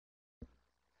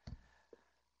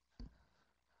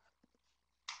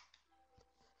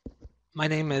My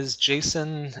name is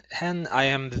Jason Hen. I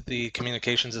am the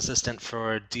Communications Assistant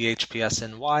for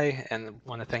DHPSNY and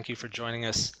want to thank you for joining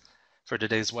us for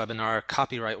today's webinar,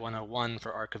 Copyright 101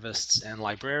 for Archivists and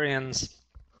Librarians.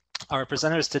 Our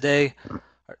presenters today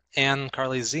are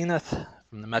Karle-Zenith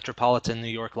from the Metropolitan New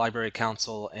York Library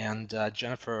Council and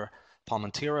Jennifer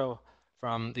Palmentiero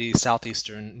from the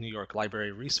Southeastern New York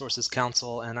Library Resources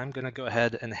Council. And I'm going to go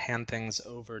ahead and hand things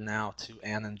over now to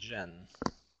Anne and Jen.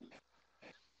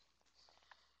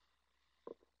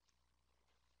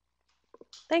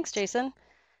 Thanks, Jason.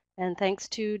 And thanks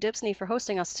to DHPSNY for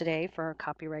hosting us today for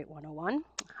Copyright 101.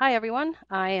 Hi, everyone.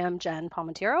 I am Jen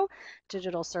Palmentiero,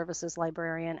 Digital Services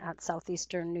Librarian at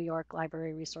Southeastern New York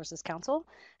Library Resources Council.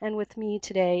 And with me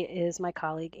today is my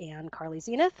colleague,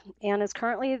 Karle-Zenith. Anne is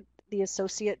currently the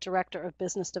Associate Director of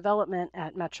Business Development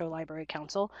at Metro Library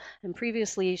Council. And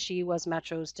previously, she was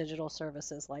Metro's Digital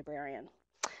Services Librarian.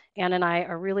 Anne and I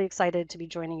are really excited to be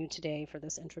joining you today for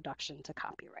this introduction to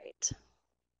copyright.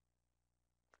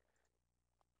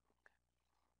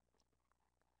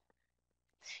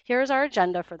 Here's our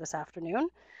agenda for this afternoon.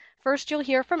 First, you'll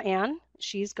hear from Anne.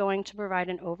 She's going to provide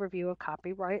an overview of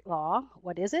copyright law.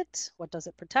 What is it? What does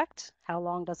it protect? How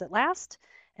long does it last?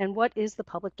 And what is the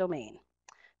public domain?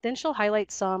 Then she'll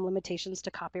highlight some limitations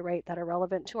to copyright that are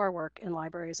relevant to our work in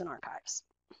libraries and archives.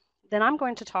 Then I'm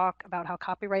going to talk about how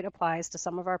copyright applies to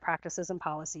some of our practices and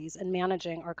policies in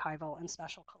managing archival and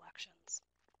special collections.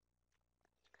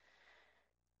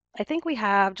 I think we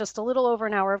have just a little over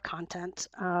an hour of content.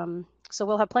 So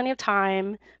we'll have plenty of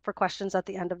time for questions at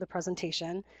the end of the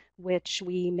presentation, which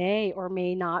we may or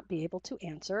may not be able to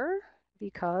answer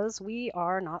because we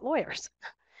are not lawyers.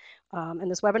 And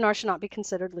this webinar should not be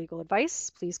considered legal advice.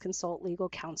 Please consult legal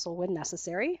counsel when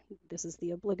necessary. This is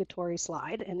the obligatory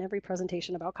slide in every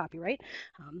presentation about copyright.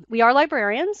 We are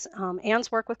librarians. Anne's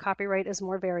work with copyright is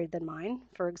more varied than mine.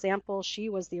 For example, she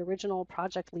was the original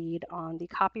project lead on the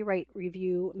copyright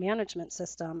review management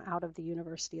system out of the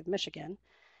University of Michigan.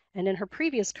 And in her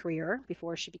previous career,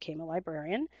 before she became a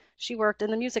librarian, she worked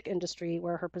in the music industry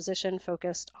where her position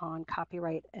focused on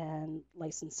copyright and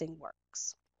licensing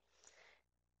works.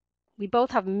 We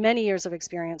both have many years of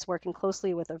experience working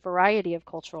closely with a variety of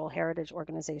cultural heritage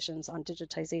organizations on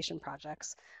digitization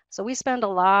projects. So we spend a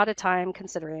lot of time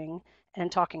considering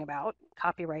and talking about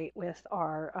copyright with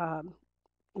our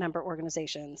member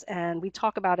organizations, and we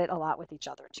talk about it a lot with each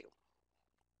other too.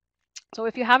 So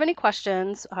if you have any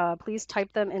questions, please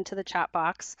type them into the chat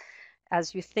box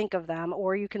as you think of them,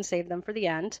 or you can save them for the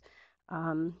end.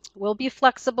 We'll be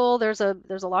flexible. There's a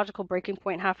logical breaking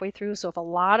point halfway through. So if a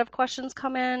lot of questions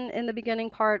come in the beginning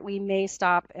part, we may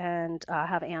stop and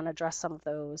have Anne address some of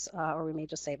those, or we may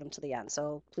just save them to the end.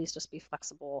 So please just be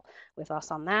flexible with us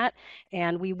on that.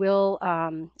 And we will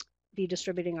be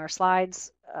distributing our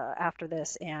slides after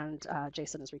this, and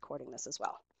Jason is recording this as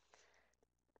well.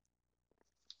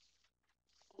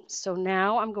 So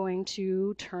now I'm going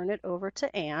to turn it over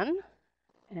to Anne,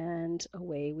 and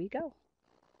away we go.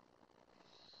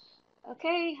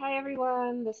 Okay, hi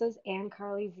everyone. This is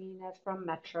Karle-Zenith from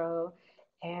Metro,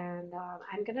 and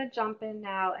I'm going to jump in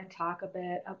now and talk a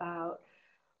bit about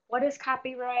what is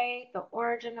copyright, the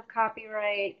origin of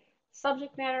copyright,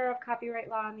 subject matter of copyright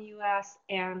law in the US,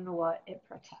 and what it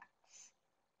protects.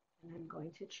 And I'm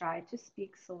going to try to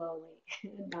speak slowly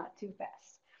and not too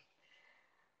fast.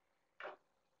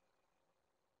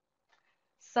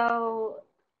 So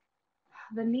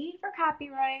the need for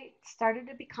copyright started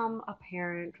to become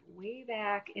apparent way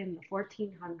back in the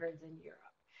 1400s in Europe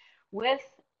with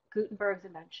Gutenberg's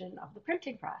invention of the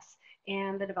printing press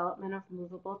and the development of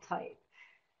movable type.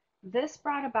 This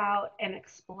brought about an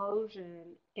explosion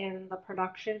in the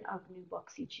production of new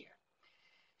books each year.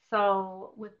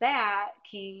 So with that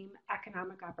came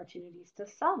economic opportunities to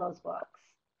sell those books.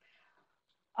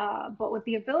 But with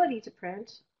the ability to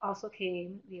print also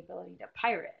came the ability to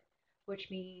pirate,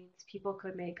 which means people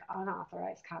could make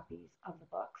unauthorized copies of the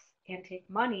books and take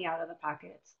money out of the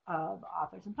pockets of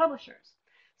authors and publishers.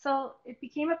 So it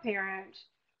became apparent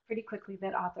pretty quickly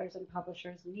that authors and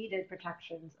publishers needed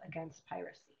protections against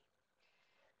piracy.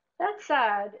 That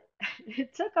said,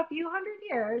 it took a few hundred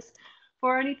years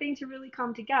for anything to really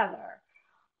come together.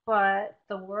 But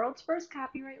the world's first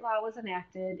copyright law was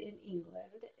enacted in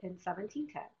England in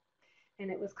 1710, and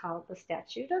it was called the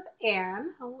Statute of Anne,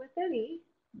 with an E,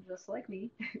 just like me.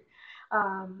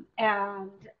 And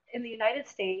in the United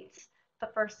States, the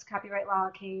first copyright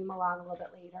law came along a little bit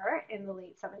later in the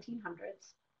late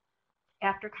 1700s,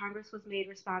 after Congress was made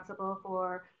responsible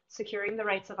for securing the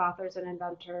rights of authors and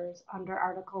inventors under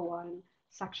Article 1,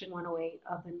 Section 108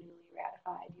 of the newly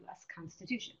ratified U.S.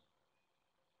 Constitution.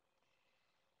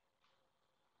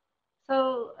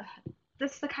 So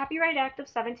This is the Copyright Act of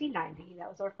 1790. That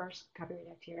was our first Copyright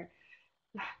Act here.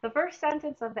 The first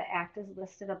sentence of the act is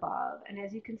listed above, and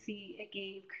as you can see, it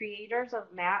gave creators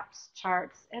of maps,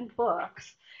 charts, and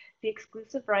books the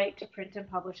exclusive right to print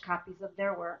and publish copies of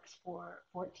their works for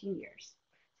 14 years.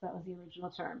 So that was the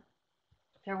original term.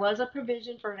 There was a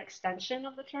provision for an extension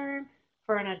of the term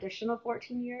for an additional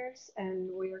 14 years, and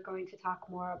we are going to talk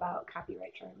more about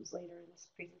copyright terms later in this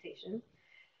presentation.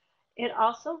 It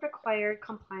also required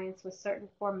compliance with certain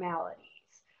formalities,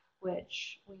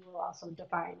 which we will also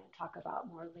define and talk about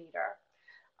more later.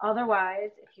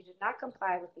 Otherwise, if you did not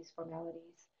comply with these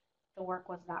formalities, the work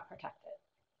was not protected.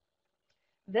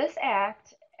 This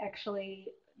act actually,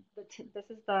 this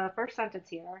is the first sentence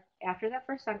here. After that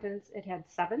first sentence, it had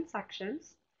 7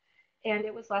 sections, and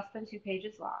it was less than 2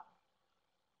 pages long.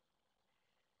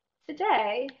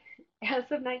 Today, as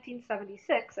of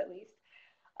 1976 at least,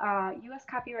 U.S.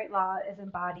 copyright law is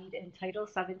embodied in Title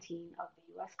 17 of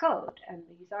the U.S. Code, and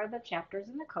these are the chapters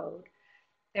in the code.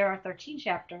 There are 13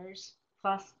 chapters,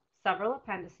 plus several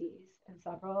appendices, and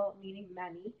several meaning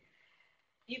many.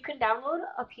 You can download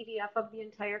a PDF of the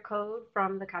entire code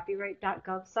from the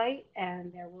copyright.gov site,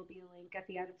 and there will be a link at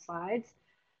the end of slides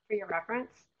for your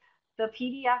reference. The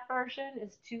PDF version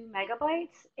is 2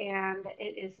 megabytes, and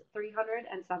it is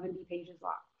 370 pages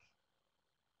long.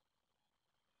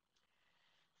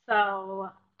 So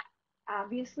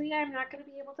obviously I'm not going to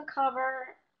be able to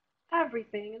cover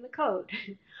everything in the code,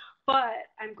 but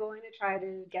I'm going to try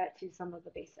to get to some of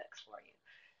the basics for you.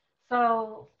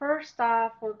 So first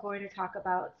off, we're going to talk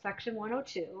about section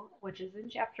 102, which is in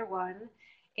chapter 1,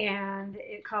 and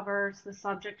it covers the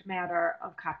subject matter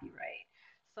of copyright.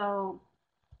 So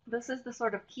this is the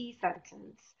sort of key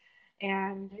sentence,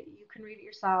 and you can read it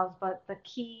yourselves, but the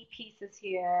key pieces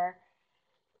here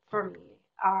for me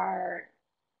are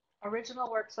original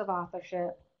works of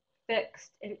authorship fixed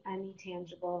in any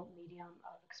tangible medium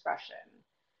of expression.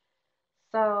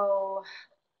 So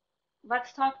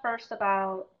let's talk first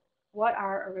about what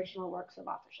are original works of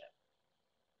authorship.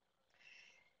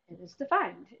 It is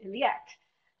defined in the Act.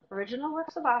 Original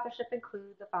works of authorship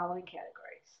include the following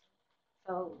categories.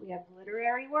 So we have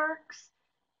literary works,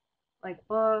 like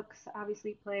books,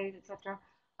 obviously plays, etc.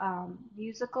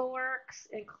 Musical works,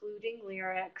 including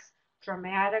lyrics,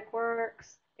 dramatic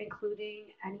works, including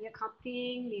any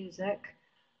accompanying music,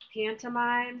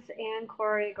 pantomimes and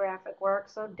choreographic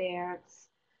works, so dance,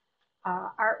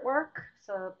 artwork,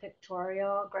 so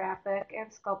pictorial, graphic,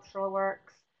 and sculptural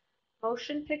works,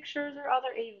 motion pictures or other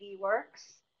AV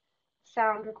works,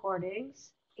 sound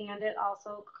recordings, and it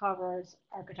also covers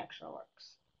architectural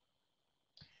works.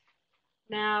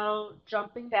 Now,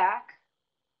 jumping back,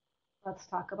 let's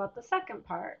talk about the second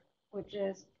part, which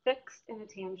is fixed in a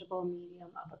tangible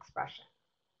medium of expression.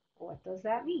 What does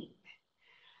that mean?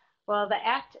 Well, the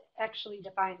Act actually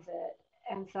defines it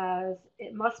and says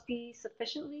it must be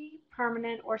sufficiently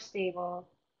permanent or stable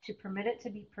to permit it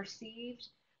to be perceived,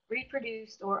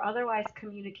 reproduced, or otherwise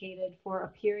communicated for a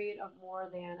period of more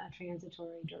than a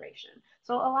transitory duration.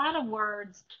 So a lot of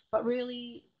words, but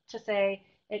really to say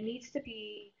it needs to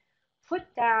be put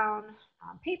down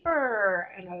on paper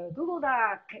in a Google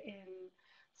Doc in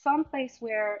some place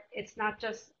where it's not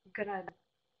just gonna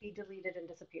be deleted and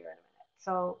disappear in a minute.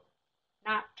 So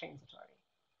not transitory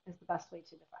is the best way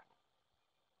to define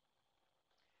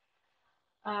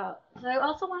it. So I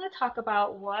also want to talk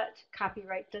about what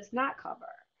copyright does not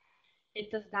cover.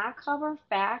 It does not cover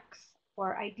facts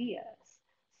or ideas.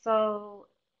 So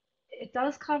it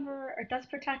does cover, or does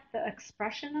protect the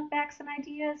expression of facts and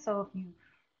ideas. So if you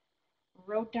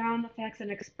wrote down the facts and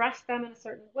expressed them in a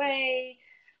certain way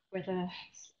with a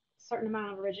certain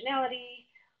amount of originality,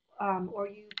 or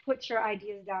you put your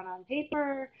ideas down on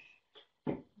paper,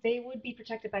 they would be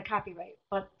protected by copyright,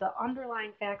 but the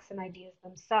underlying facts and ideas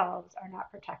themselves are not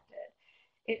protected.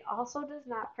 It also does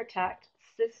not protect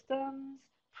systems,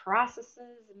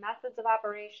 processes, methods of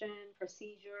operation,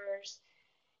 procedures.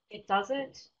 It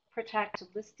doesn't protect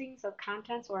listings of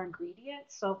contents or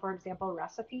ingredients. So for example,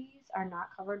 recipes are not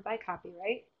covered by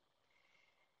copyright.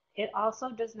 It also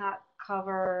does not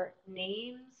cover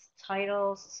names,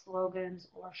 titles, slogans,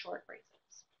 or short phrases.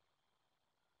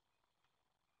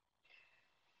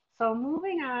 So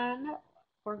moving on,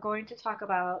 we're going to talk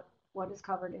about what is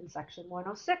covered in section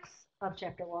 106 of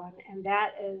chapter 1, and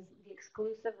that is the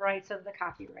exclusive rights of the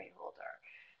copyright holder.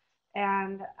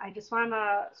 And I just want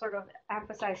to sort of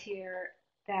emphasize here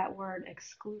that word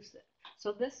exclusive.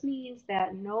 So this means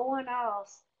that no one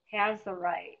else has the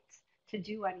right to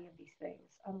do any of these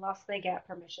things unless they get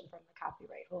permission from the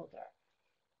copyright holder.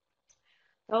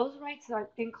 Those rights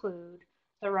include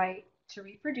the right to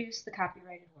reproduce the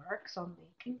copyrighted work, so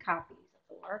making copies of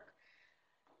the work,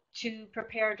 to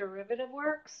prepare derivative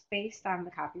works based on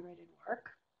the copyrighted work,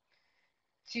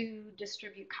 to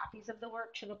distribute copies of the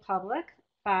work to the public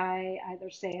by either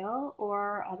sale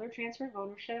or other transfer of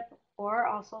ownership, or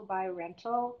also by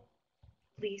rental,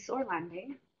 lease, or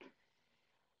lending,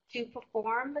 to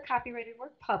perform the copyrighted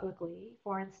work publicly,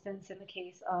 for instance, in the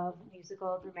case of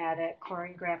musical, dramatic,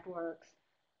 choreographed works,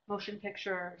 motion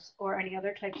pictures, or any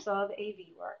other types of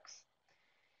AV works,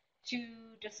 to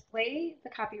display the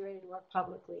copyrighted work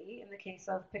publicly in the case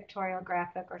of pictorial,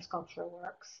 graphic, or sculptural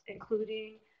works,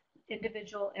 including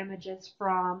individual images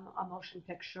from a motion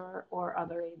picture or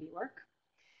other AV work.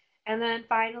 And then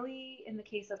finally, in the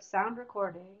case of sound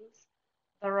recordings,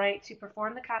 the right to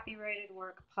perform the copyrighted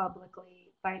work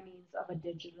publicly by means of a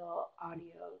digital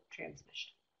audio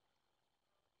transmission.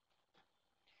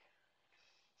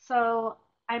 So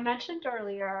I mentioned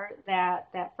earlier that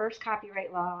that first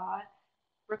copyright law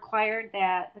required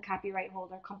that the copyright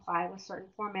holder comply with certain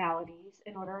formalities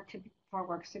in order for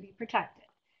works to be protected.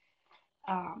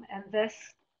 And this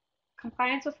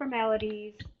compliance with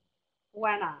formalities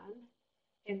went on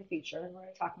in the future, and we're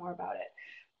going to talk more about it.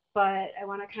 But I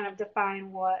want to kind of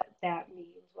define what that means,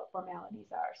 what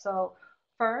formalities are. So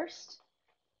first,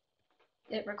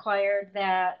 it required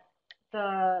that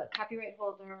the copyright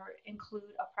holder include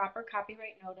a proper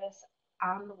copyright notice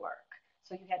on the work.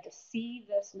 So you had to see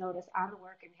this notice on the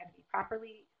work, and it had to be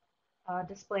properly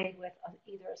displayed with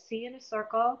either a C in a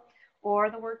circle or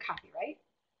the word copyright,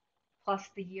 plus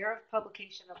the year of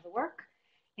publication of the work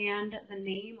and the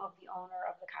name of the owner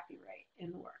of the copyright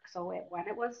in the work. So when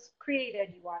it was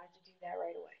created, you wanted to do that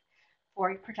right away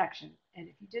for protection. And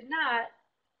if you did not,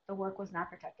 the work was not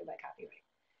protected by copyright.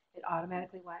 It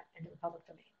automatically went into the public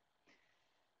domain.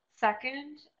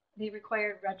 Second, they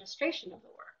required registration of the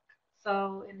work.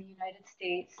 So in the United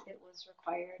States, it was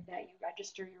required that you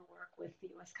register your work with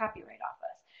the U.S. Copyright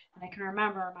Office. And I can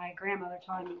remember my grandmother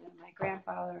telling me that my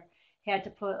grandfather had to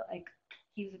put, like,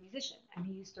 he was a musician, and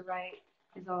he used to write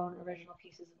his own original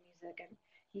pieces of music, and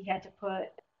he had to put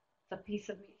the piece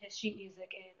of his sheet music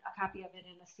in a copy of it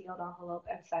in a sealed envelope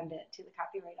and send it to the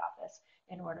Copyright Office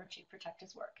in order to protect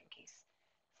his work in case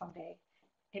someday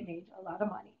it made a lot of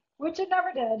money, which it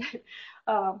never did,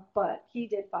 but he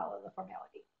did follow the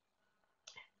formality.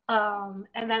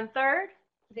 And then third,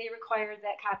 they required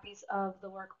that copies of the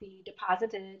work be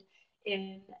deposited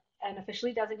in an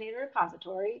officially designated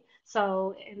repository.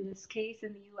 So in this case,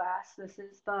 in the US, this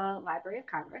is the Library of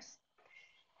Congress.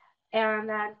 And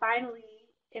then finally,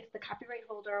 if the copyright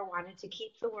holder wanted to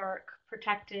keep the work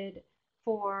protected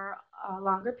for a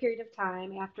longer period of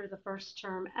time after the first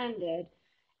term ended,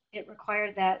 it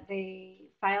required that they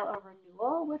file a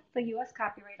renewal with the US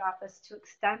Copyright Office to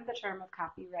extend the term of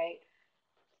copyright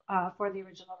for the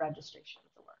original registration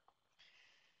of the work.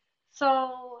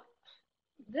 So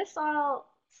this all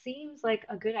seems like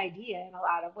a good idea in a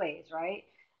lot of ways, right?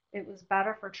 It was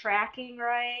better for tracking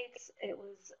rights. It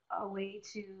was a way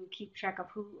to keep track of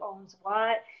who owns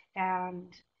what and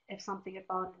if something had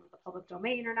fallen into the public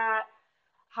domain or not.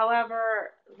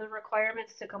 However, the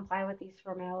requirements to comply with these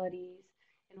formalities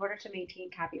in order to maintain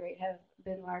copyright have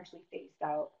been largely phased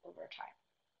out over time.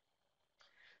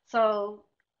 So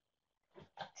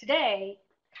today,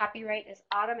 copyright is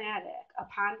automatic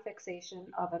upon fixation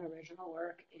of an original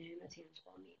work in a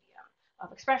tangible medium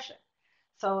of expression.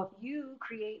 So if you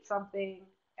create something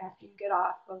after you get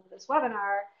off of this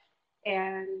webinar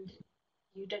and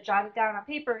you jot it down on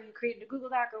paper, you created a Google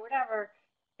Doc or whatever,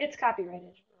 it's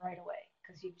copyrighted right away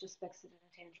because you've just fixed it in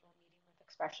a tangible medium of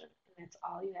expression, and that's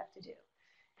all you have to do.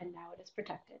 And now it is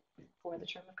protected for the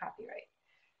term of copyright.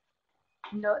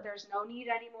 No, there's no need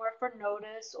anymore for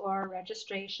notice or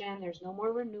registration. There's no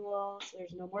more renewals.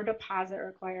 There's no more deposit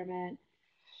requirement.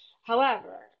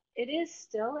 However, it is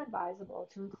still advisable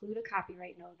to include a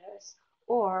copyright notice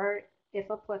or, if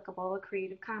applicable, a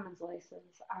Creative Commons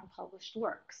license on published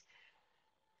works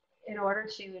in order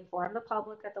to inform the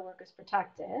public that the work is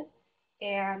protected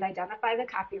and identify the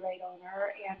copyright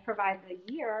owner and provide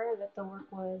the year that the work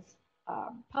was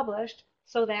published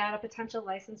so that a potential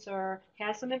licensor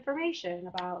has some information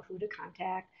about who to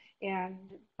contact, and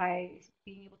by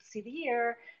being able to see the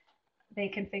year, they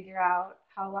can figure out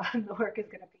how long the work is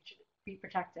going to be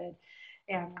protected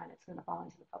and when it's going to fall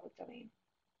into the public domain.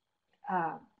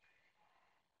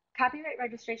 Copyright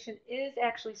registration is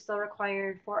actually still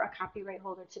required for a copyright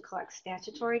holder to collect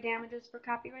statutory damages for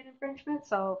copyright infringement.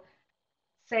 So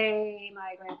say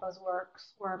my grandpa's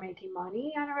works were making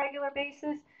money on a regular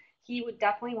basis, he would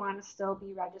definitely want to still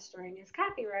be registering his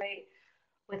copyright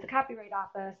with the Copyright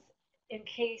Office in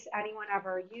case anyone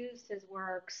ever used his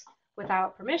works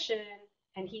without permission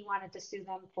and he wanted to sue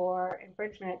them for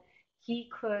infringement. he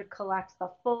could collect the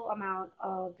full amount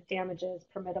of damages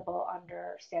permissible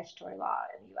under statutory law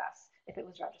in the US if it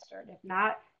was registered. If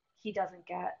not, he doesn't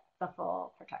get the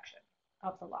full protection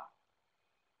of the law.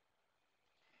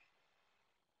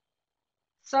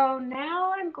 So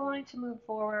now I'm going to move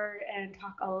forward and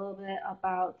talk a little bit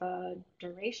about the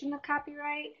duration of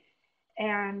copyright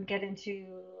and get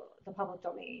into the public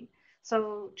domain.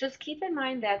 So just keep in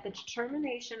mind that the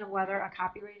determination of whether a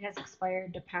copyright has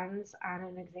expired depends on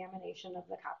an examination of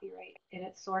the copyright in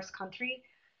its source country.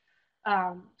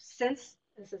 Since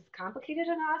this is complicated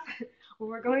enough,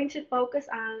 we're going to focus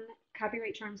on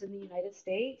copyright terms in the United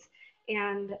States,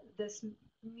 and this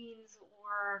means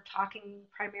we're talking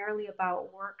primarily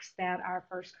about works that are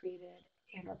first created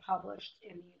and are published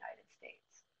in the United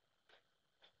States.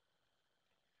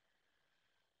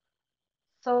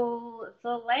 So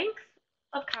the length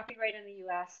of copyright in the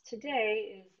US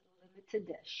today is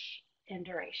limited-ish in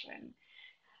duration.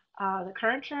 The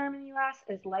current term in the US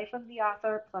is life of the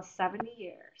author plus 70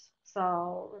 years.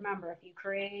 So remember, if you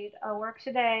create a work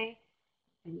today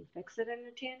and you fix it in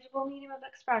a tangible medium of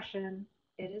expression,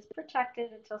 it is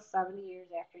protected until 70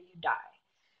 years after you die.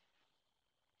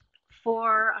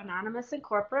 For anonymous and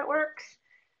corporate works,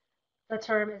 the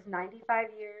term is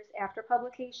 95 years after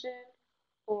publication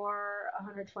or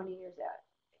 120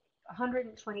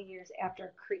 years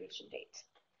after creation date.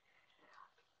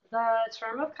 The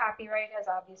term of copyright has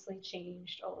obviously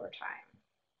changed over time.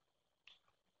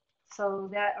 So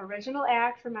that original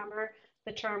act, remember,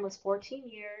 the term was 14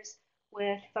 years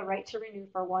with the right to renew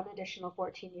for one additional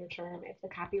 14-year term if the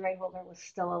copyright holder was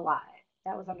still alive.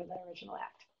 That was under the original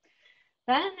act.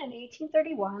 Then in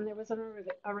 1831, there was a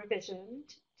revision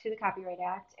to the Copyright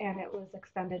Act, and it was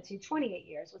extended to 28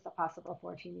 years with a possible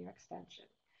 14-year extension.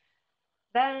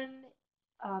 Then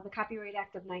the Copyright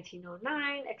Act of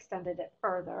 1909 extended it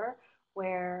further,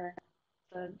 where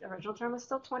the original term was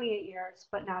still 28 years,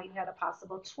 but now you had a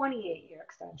possible 28-year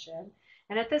extension.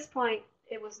 And at this point,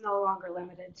 it was no longer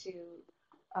limited to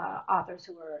authors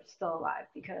who were still alive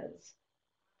because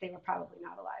they were probably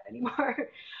not alive anymore.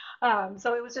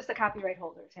 So it was just the copyright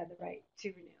holders had the right to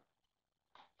renew.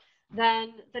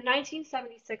 Then the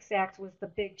 1976 Act was the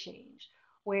big change,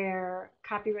 where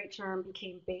copyright term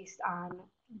became based on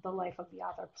the life of the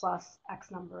author plus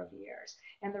X number of years.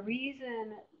 And the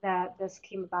reason that this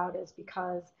came about is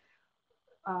because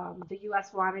the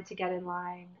US wanted to get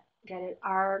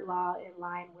our law in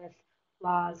line with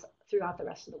laws throughout the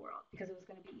rest of the world, because it was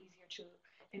going to be easier to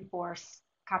enforce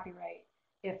copyright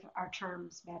if our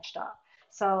terms matched up.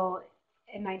 So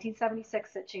in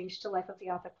 1976, it changed to life of the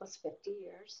author plus 50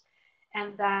 years.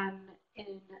 And then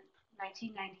in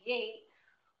 1998,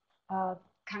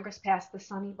 Congress passed the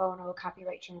Sonny Bono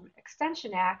Copyright Term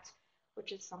Extension Act,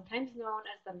 which is sometimes known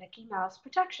as the Mickey Mouse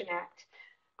Protection Act,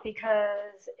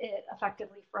 because it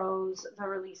effectively froze the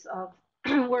release of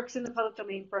works in the public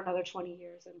domain for another 20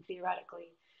 years, and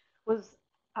theoretically was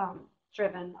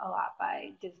driven a lot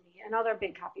by Disney and other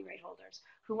big copyright holders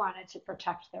who wanted to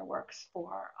protect their works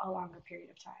for a longer period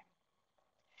of time.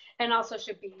 And also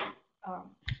should be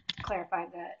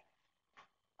clarified that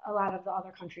a lot of the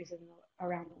other countries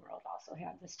around the world also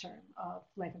have this term of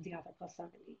life of the author plus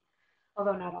 70,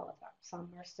 although not all of them. Some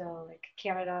are still, like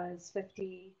Canada is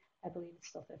 50, I believe it's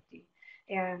still 50.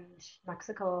 And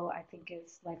Mexico, I think,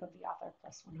 is life of the author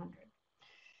plus 100.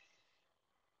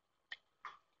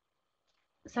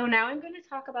 So now I'm going to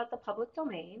talk about the public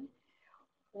domain.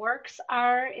 Works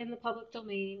are in the public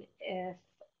domain if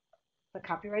the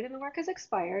copyright in the work has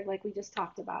expired, like we just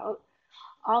talked about.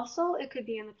 Also, it could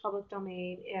be in the public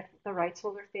domain if the rights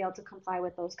holder failed to comply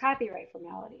with those copyright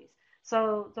formalities.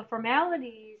 So the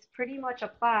formalities pretty much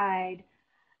applied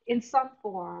in some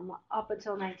form up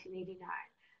until 1989.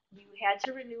 You had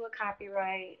to renew a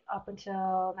copyright up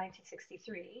until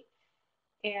 1963,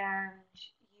 and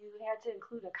you had to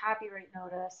include a copyright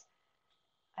notice,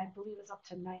 I believe it was up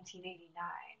to 1989.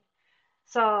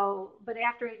 So, but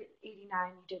after 89,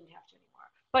 you didn't have to anymore.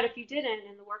 But if you didn't,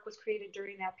 and the work was created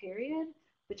during that period,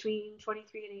 between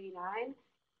 23 and 89,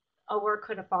 a work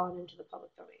could have fallen into the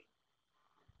public domain.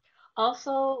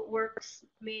 Also, works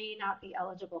may not be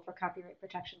eligible for copyright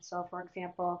protection. So, for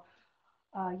example,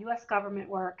 US government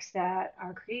works that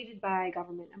are created by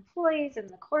government employees in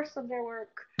the course of their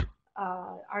work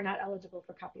are not eligible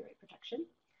for copyright protection.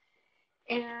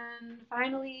 And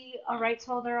finally, a rights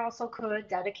holder also could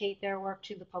dedicate their work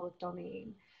to the public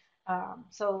domain.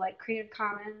 So like Creative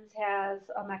Commons has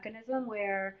a mechanism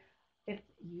where if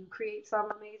you create some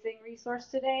amazing resource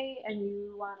today and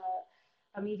you want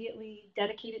to immediately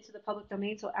dedicate it to the public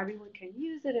domain so everyone can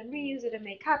use it and reuse it and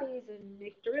make copies and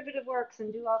make derivative works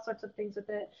and do all sorts of things with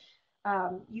it,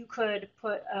 You could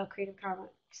put a Creative Commons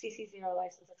CC0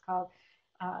 license, it's called.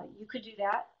 You could do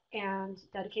that and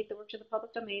dedicate the work to the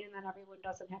public domain, and then everyone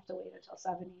doesn't have to wait until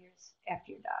 7 years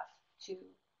after your death to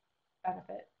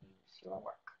benefit, use your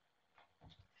work.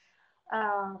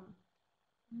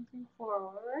 Moving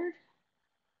forward.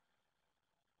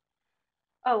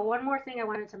 Oh, one more thing I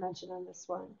wanted to mention on this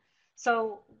one.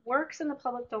 So works in the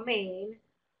public domain,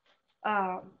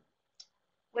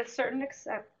 with certain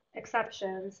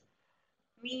exceptions,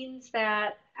 means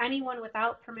that anyone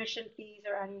without permission fees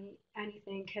or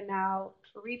anything can now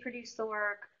reproduce the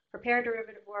work, prepare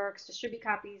derivative works, distribute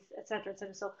copies, etc.,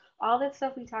 etc. So all that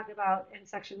stuff we talked about in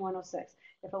section 106.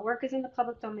 If a work is in the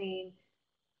public domain,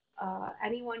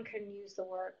 anyone can use the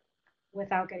work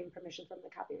without getting permission from the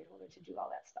copyright holder to do all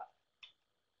that stuff.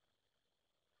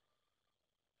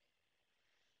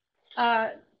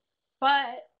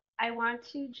 But I want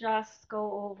to just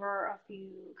go over a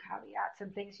few caveats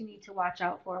and things you need to watch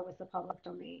out for with the public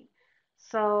domain.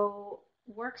 So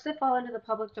works that fall into the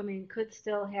public domain could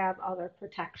still have other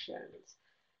protections.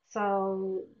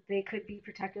 So they could be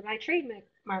protected by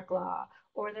trademark law,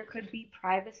 or there could be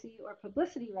privacy or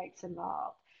publicity rights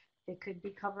involved. They could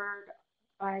be covered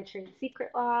by trade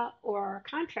secret law or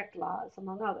contract laws,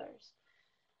 among others.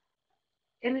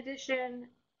 In addition,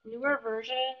 newer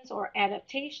versions or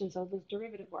adaptations of those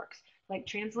derivative works, like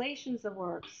translations of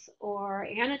works or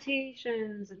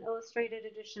annotations and illustrated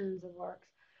editions of works,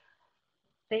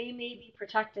 they may be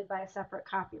protected by a separate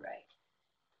copyright.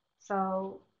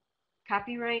 So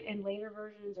copyright and later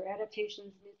versions or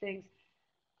adaptations, new things,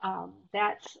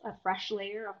 that's a fresh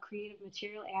layer of creative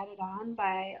material added on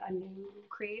by a new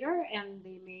creator, and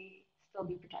they may still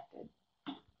be protected.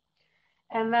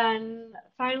 And then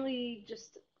finally,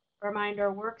 just a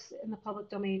reminder, works in the public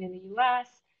domain in the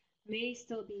US may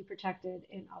still be protected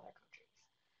in other countries.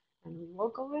 And we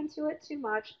won't go into it too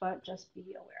much, but just be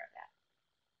aware of that.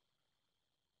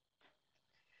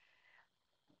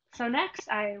 So next,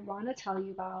 I want to tell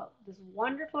you about this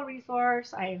wonderful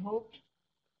resource. I hope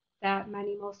that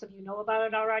most of you know about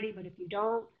it already, but if you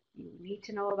don't, you need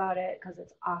to know about it because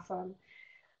it's awesome.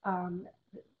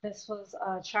 This was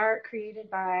a chart created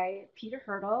by Peter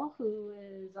Hurdle, who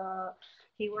is,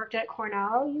 he worked at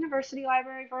Cornell University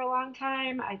Library for a long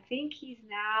time. I think he's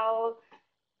now,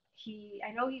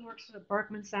 I know he works for the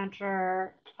Berkman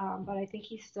Center, but I think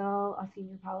he's still a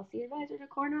senior policy advisor to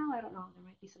Cornell. I don't know, there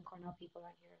might be some Cornell people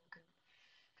on here who can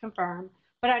confirm.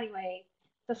 But anyway,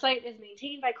 the site is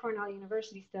maintained by Cornell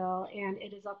University still, and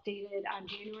it is updated on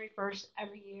January 1st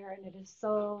every year, and it is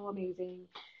so amazing.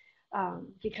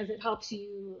 Because it helps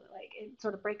you, like, it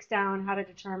sort of breaks down how to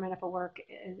determine if a work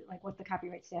is, like, what the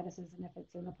copyright status is and if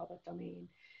it's in the public domain.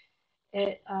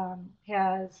 It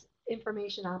has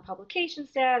information on publication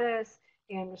status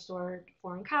and restored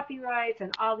foreign copyrights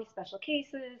and all these special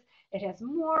cases. It has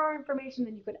more information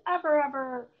than you could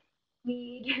ever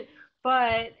need,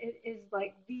 but it is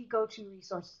like the go-to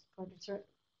resource for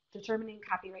determining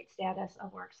copyright status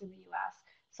of works in the US.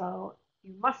 So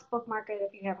you must bookmark it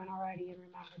if you haven't already, and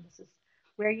remember, this is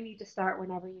where you need to start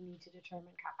whenever you need to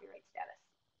determine copyright status.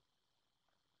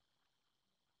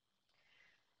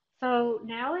 So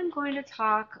now I'm going to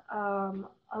talk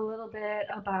a little bit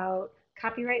about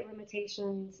copyright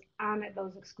limitations on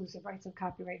those exclusive rights of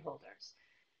copyright holders.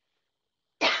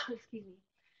 Excuse me.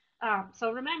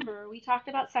 So remember, we talked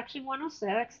about section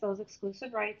 106, those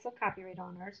exclusive rights of copyright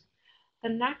owners. The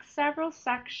next several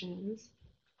sections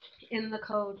in the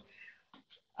code,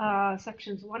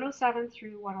 sections 107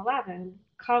 through 111,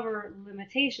 cover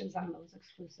limitations on those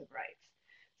exclusive rights.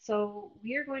 So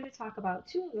we are going to talk about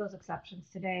two of those exceptions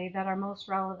today that are most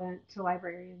relevant to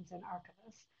librarians and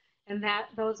archivists. And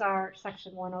those are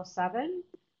section 107,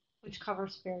 which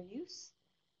covers fair use,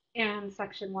 and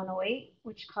section 108,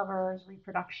 which covers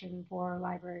reproduction for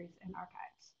libraries and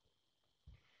archives.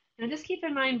 And just keep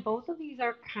in mind, both of these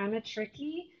are kind of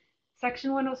tricky.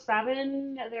 Section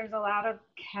 107, there's a lot of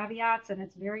caveats and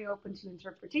it's very open to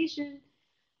interpretation.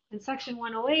 And section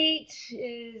 108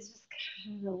 is just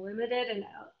kind of limited and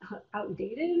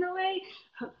outdated in a way.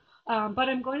 But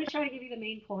I'm going to try to give you the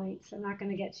main points. I'm not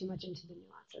going to get too much into the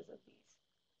nuances of these.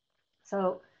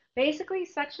 So basically,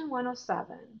 section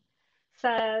 107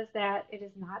 says that it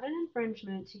is not an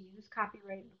infringement to use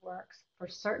copyrighted works for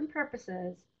certain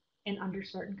purposes and under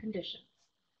certain conditions.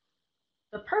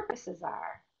 The purposes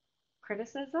are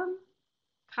criticism,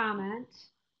 comment,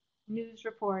 news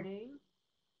reporting,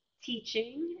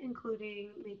 teaching,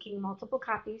 including making multiple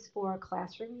copies for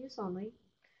classroom use only,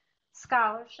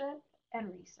 scholarship, and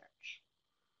research.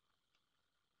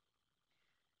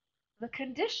 The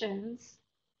conditions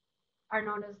are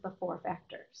known as the 4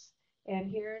 factors. And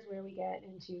here's where we get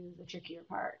into the trickier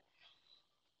part.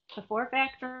 The 4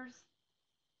 factors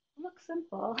look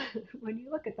simple when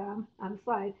you look at them on the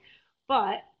slide,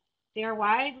 but they are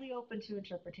widely open to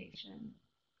interpretation.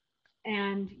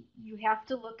 And you have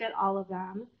to look at all of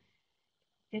them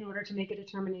in order to make a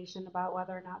determination about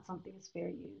whether or not something is fair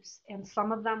use. And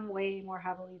some of them weigh more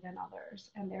heavily than others.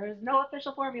 And there is no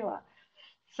official formula.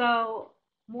 So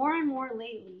more and more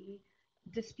lately,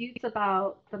 disputes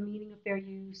about the meaning of fair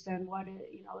use and what it,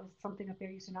 is something a fair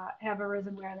use or not have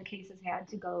arisen where the cases had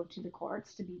to go to the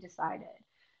courts to be decided.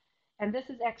 And this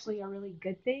is actually a really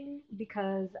good thing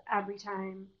because every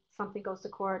time something goes to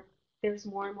court, there's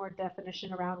more and more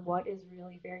definition around what is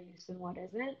really fair use and what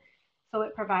isn't. So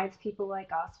it provides people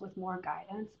like us with more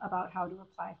guidance about how to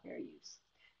apply fair use.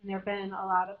 And there have been a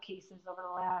lot of cases over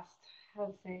the last, I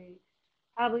would say,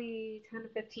 probably 10 to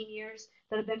 15 years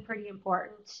that have been pretty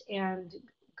important and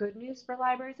good news for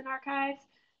libraries and archives.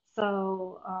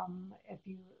 So if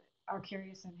you are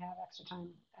curious and have extra time,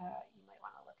 you might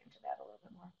want to look into that a little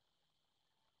bit more.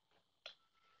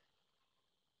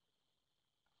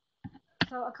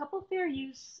 So a couple fair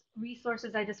use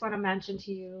resources I just want to mention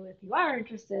to you if you are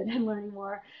interested in learning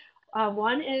more.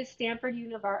 One is Stanford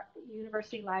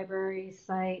University Library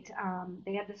site.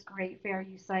 They have this great fair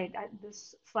use site.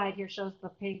 This slide here shows the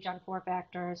page on 4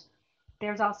 factors.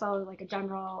 There's also like a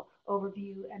general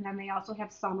overview, and then they also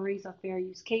have summaries of fair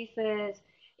use cases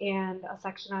and a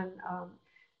section on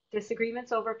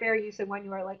disagreements over fair use and when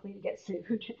you are likely to get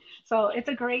sued. So it's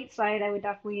a great site. I would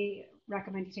definitely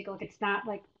recommend you take a look. It's not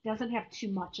like, doesn't have too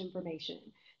much information.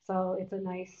 So it's a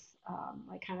nice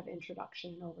like kind of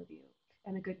introduction and overview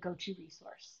and a good go-to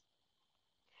resource.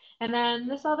 And then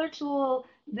this other tool,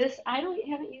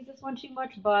 haven't used this one too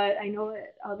much, but I know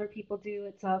that other people do.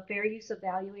 It's a fair use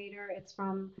evaluator. It's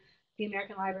from the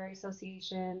American Library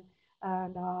Association.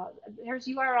 And there's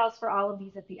URLs for all of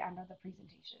these at the end of the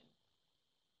presentation.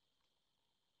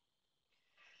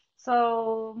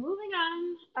 So moving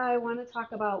on, I want to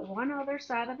talk about one other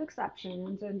set of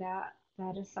exceptions, and that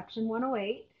is Section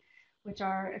 108, which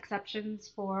are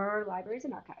exceptions for libraries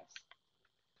and archives.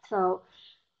 So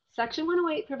Section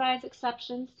 108 provides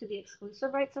exceptions to the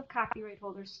exclusive rights of copyright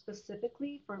holders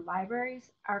specifically for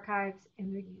libraries, archives,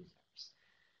 and their users.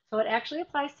 So it actually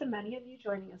applies to many of you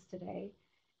joining us today,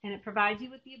 and it provides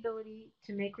you with the ability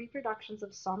to make reproductions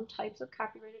of some types of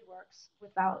copyrighted works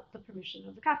without the permission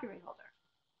of the copyright holder.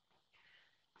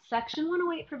 Section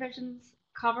 108 provisions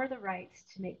cover the rights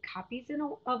to make copies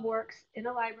of works in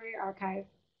a library or archive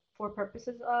for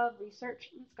purposes of research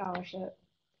and scholarship,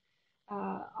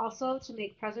 also to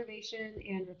make preservation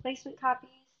and replacement copies,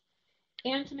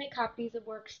 and to make copies of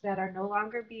works that are no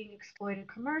longer being exploited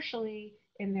commercially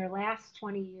in their last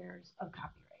 20 years of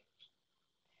copyright.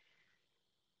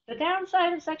 The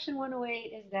downside of Section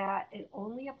 108 is that it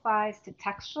only applies to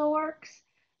textual works.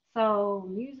 So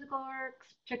musical works,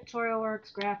 pictorial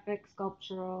works, graphics,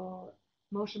 sculptural,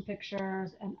 motion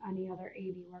pictures, and any other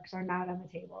AV works are not on the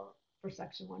table for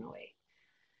Section 108.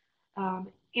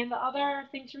 And the other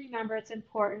thing to remember, it's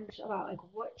important about like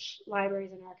which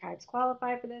libraries and archives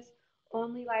qualify for this.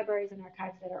 Only libraries and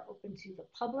archives that are open to the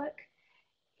public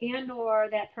and or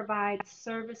that provide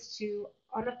service to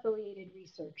unaffiliated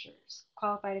researchers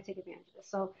qualify to take advantage of this.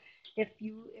 So if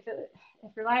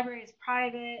your library is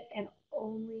private and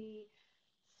only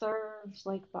serves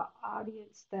like the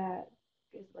audience that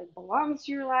is like belongs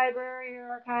to your library or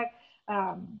archive,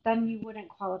 then you wouldn't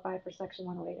qualify for Section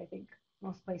 108. I think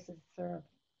most places serve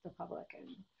the public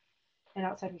and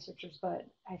outside researchers, but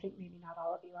I think maybe not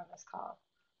all of you on this call.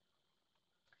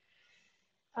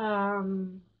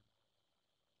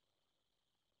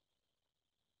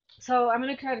 So I'm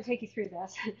going to try to take you through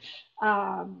this.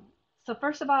 So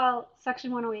first of all,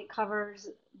 Section 108 covers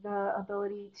the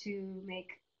ability to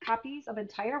make copies of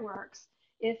entire works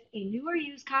if a new or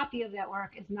used copy of that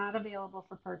work is not available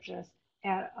for purchase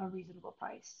at a reasonable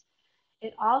price.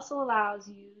 It also allows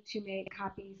you to make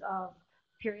copies of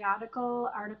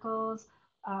periodical articles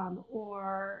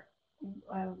or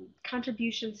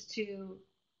contributions to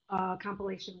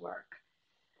compilation work.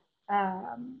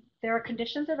 There are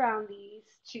conditions around these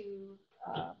two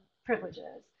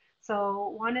privileges.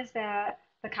 So one is that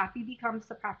the copy becomes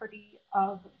the property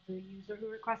of the user who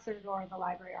requested it or the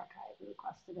library archive who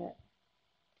requested it.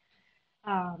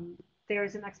 There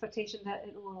is an expectation that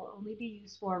it will only be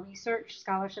used for research,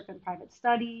 scholarship, and private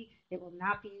study. It will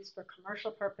not be used for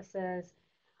commercial purposes.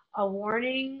 A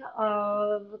warning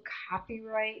of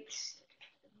copyright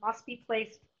must be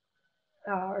placed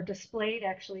or displayed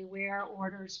actually where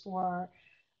orders for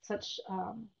such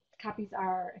copies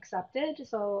are accepted.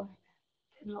 So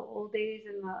in the old days,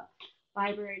 in the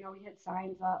library, I know we had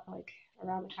signs up like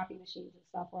around the copy machines and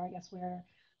stuff where I guess where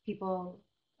people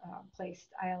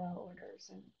placed ILL orders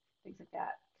and things like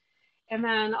that. And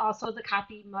then also the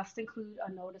copy must include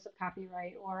a notice of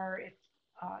copyright, or if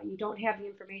you don't have the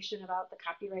information about the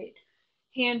copyright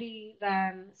handy,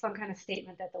 then some kind of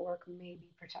statement that the work may be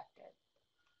protected.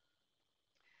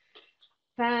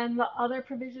 Then the other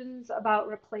provisions about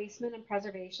replacement and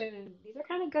preservation, and these are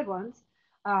kind of good ones.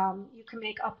 You can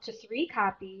make up to 3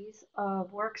 copies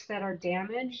of works that are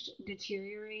damaged,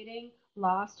 deteriorating,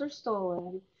 lost, or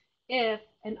stolen if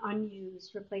an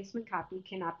unused replacement copy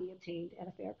cannot be obtained at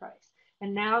a fair price.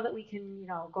 And now that we can,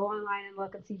 go online and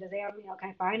look and see, can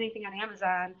I find anything on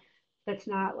Amazon that's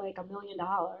not like $1 million?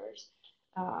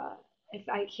 If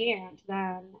I can't,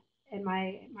 then and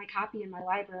my copy in my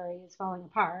library is falling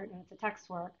apart and it's a text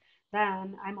work,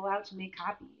 then I'm allowed to make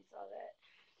copies of it.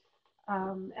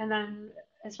 And then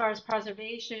as far as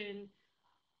preservation,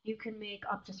 you can make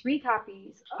up to 3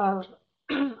 copies of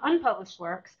unpublished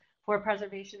works for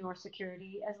preservation or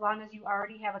security, as long as you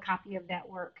already have a copy of that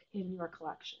work in your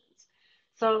collections.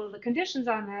 So the conditions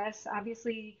on this,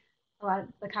 obviously, a lot of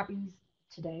the copies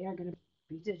today are going to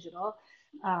be digital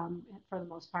for the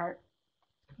most part.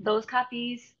 Those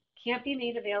copies can't be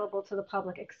made available to the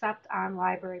public except on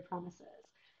library premises.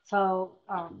 So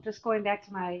just going back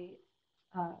to my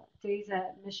days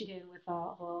at Michigan with the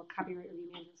whole copyright review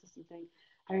management system thing,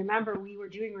 I remember we were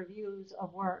doing reviews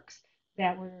of works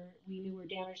that we knew were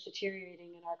damaged,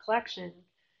 deteriorating in our collection,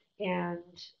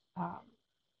 and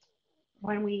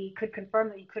when we could confirm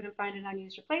that you couldn't find an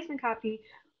unused replacement copy,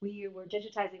 we were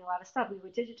digitizing a lot of stuff. We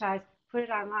would digitize, put it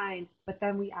online, but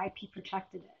then we IP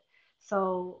protected it.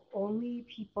 So only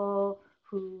people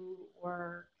who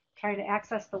were trying to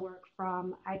access the work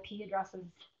from IP addresses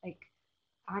like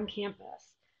on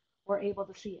campus were able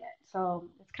to see it. So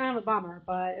it's kind of a bummer,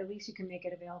 but at least you can make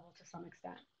it available to some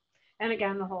extent. And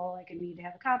again, the whole like, I need to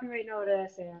have a copyright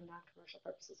notice and non-commercial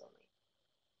purposes only.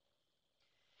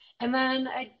 And then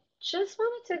I just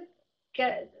wanted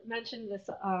to mention this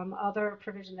other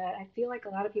provision that I feel like a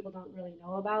lot of people don't really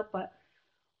know about, but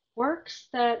works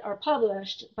that are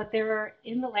published, but they're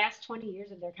in the last 20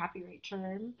 years of their copyright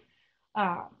term.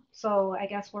 So I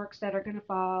guess works that are going to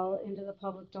fall into the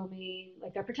public domain,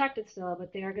 like they're protected still,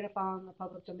 but they are going to fall in the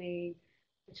public domain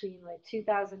between like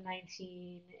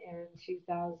 2019 and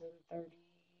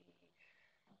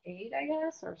 2038, I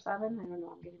guess, or 7. I don't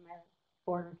know. I'm getting my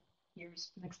 4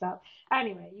 years mixed up.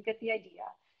 Anyway, you get the idea.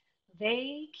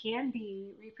 They can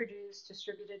be reproduced,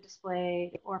 distributed,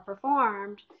 displayed, or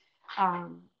performed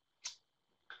on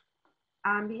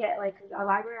behalf, like a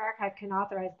library archive can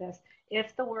authorize this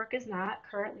if the work is not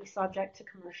currently subject to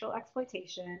commercial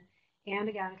exploitation, and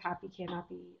again, a copy cannot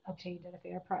be obtained at a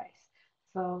fair price.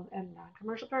 So, and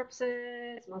non-commercial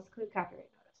purposes must include copyright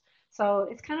notice. So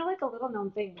it's kind of like a little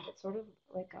known thing, but it's sort of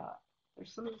like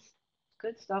there's some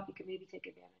good stuff you can maybe take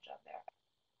advantage of there.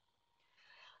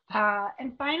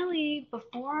 And finally,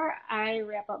 before I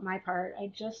wrap up my part, I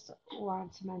just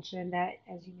want to mention that,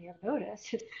 as you may have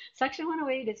noticed, Section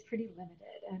 108 is pretty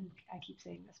limited, and I keep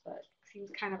saying this, but it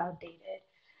seems kind of outdated.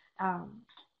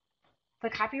 The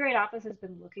Copyright Office has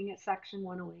been looking at Section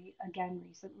 108 again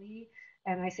recently,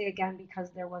 and I say again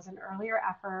because there was an earlier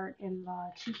effort in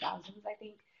the 2000s, I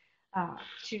think,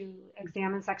 to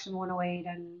examine Section 108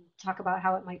 and talk about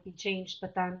how it might be changed,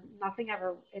 but then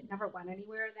it never went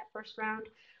anywhere in that first round.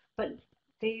 But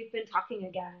they've been talking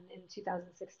again in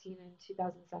 2016 and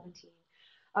 2017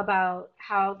 about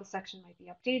how the section might be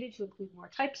updated to include more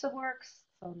types of works,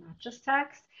 so not just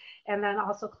text, and then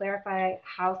also clarify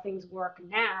how things work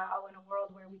now in a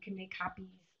world where we can make copies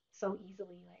so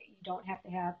easily that you don't have to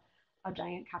have a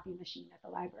giant copy machine at the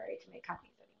library to make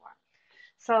copies anymore.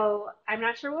 So I'm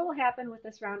not sure what will happen with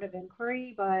this round of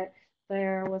inquiry, but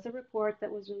there was a report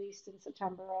that was released in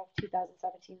September of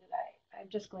 2017 that I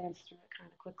just glanced through it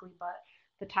kind of quickly, but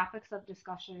the topics of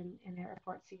discussion in that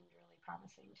report seemed really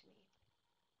promising to me.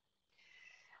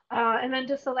 And then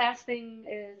just the last thing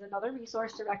is another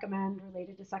resource to recommend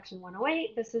related to Section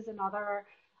 108. This is another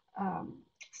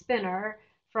spinner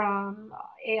from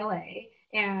ALA,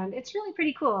 and it's really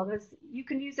pretty cool because you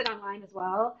can use it online as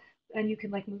well, and you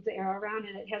can like move the arrow around,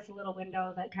 and it has a little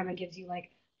window that kind of gives you like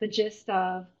the gist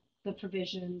of the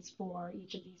provisions for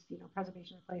each of these,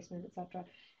 preservation, replacement, etc.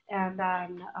 And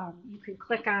then you can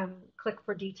click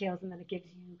for details, and then it gives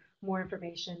you more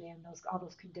information and all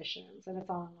those conditions, and it's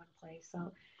all in one place.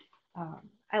 So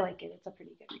I like it. It's a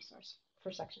pretty good resource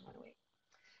for Section 108.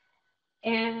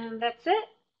 And that's it.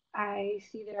 I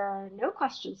see there are no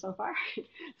questions so far,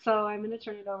 so I'm going to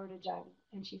turn it over to Jen,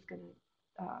 and she's going to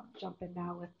jump in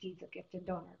now with deeds of gift and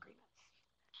donor agreements.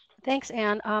 Thanks,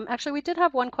 Anne. Actually, we did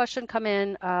have one question come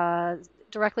in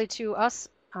directly to us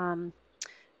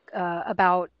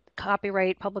about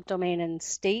copyright, public domain, and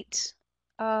state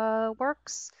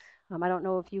works. I don't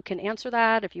know if you can answer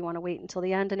that, if you want to wait until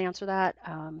the end and answer that.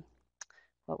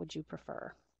 What would you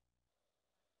prefer?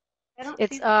 I don't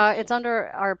It's see the question. it's under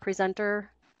our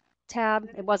presenter tab.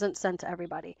 It wasn't sent to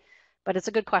everybody, but it's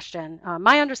a good question.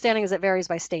 My understanding is it varies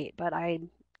by state, but I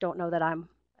don't know that I'm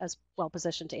as well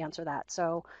positioned to answer that.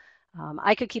 So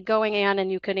I could keep going, Anne,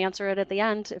 and you can answer it at the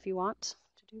end if you want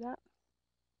to do that.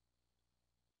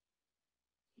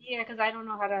 Yeah, because I don't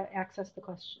know how to access the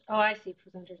question. Oh, I see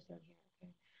presenters down here.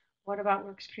 Okay. What about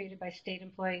works created by state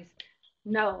employees?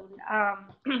 No.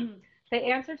 The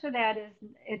answer to that is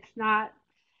it's not,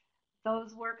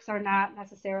 those works are not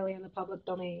necessarily in the public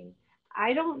domain.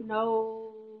 I don't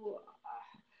know.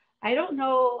 I don't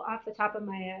know off the top of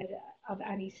my head of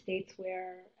any states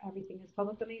where everything is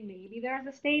public domain. Maybe there's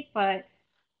a state, but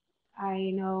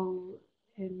I know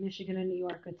in Michigan and New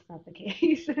York it's not the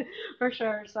case for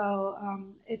sure. So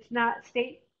it's not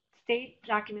state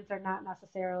documents are not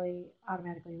necessarily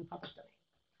automatically in the public domain.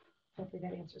 Hopefully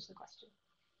that answers the question.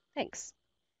 Thanks.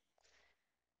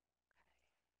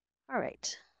 All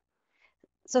right.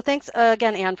 So thanks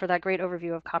again, Anne, for that great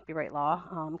overview of copyright law.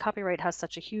 Copyright has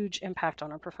such a huge impact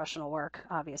on our professional work,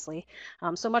 obviously,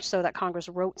 so much so that Congress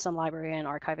wrote some library and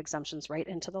archive exemptions right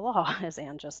into the law, as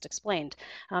Anne just explained.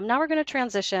 Now we're going to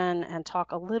transition and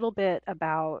talk a little bit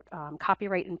about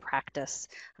copyright in practice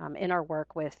in our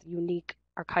work with unique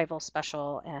archival,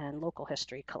 special, and local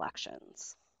history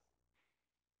collections.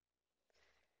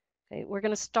 Okay, we're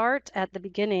going to start at the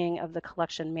beginning of the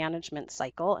collection management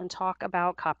cycle and talk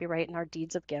about copyright in our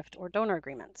deeds of gift or donor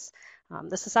agreements.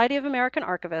 The Society of American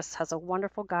Archivists has a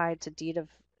wonderful guide to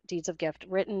deeds of gift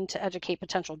written to educate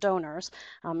potential donors.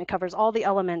 It covers all the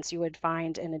elements you would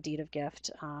find in a deed of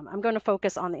gift. I'm going to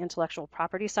focus on the intellectual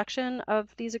property section of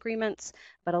these agreements,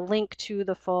 but a link to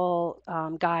the full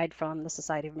guide from the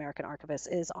Society of American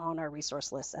Archivists is on our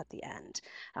resource list at the end.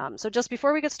 So just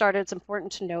before we get started, it's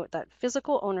important to note that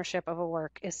physical ownership of a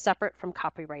work is separate from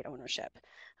copyright ownership.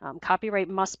 Copyright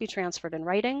must be transferred in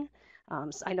writing.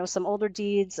 I know some older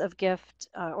deeds of gift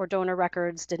or donor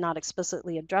records did not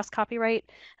explicitly address copyright.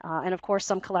 And of course,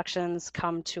 some collections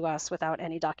come to us without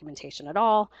any documentation at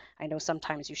all. I know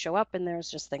sometimes you show up and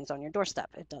there's just things on your doorstep.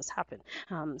 It does happen.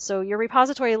 So your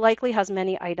repository likely has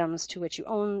many items to which you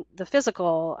own the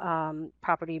physical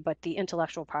property, but the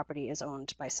intellectual property is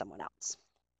owned by someone else.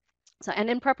 So,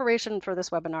 and in preparation for this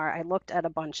webinar, I looked at a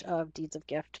bunch of deeds of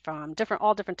gift from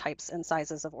all different types and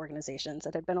sizes of organizations.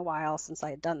 It had been a while since I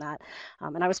had done that.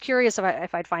 And I was curious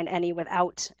if I'd find any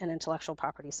without an intellectual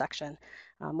property section.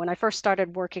 When I first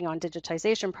started working on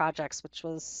digitization projects, which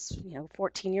was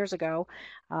 14 years ago,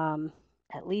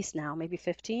 at least now, maybe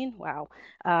 15. Wow.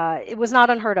 It was not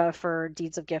unheard of for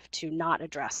deeds of gift to not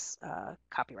address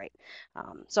copyright.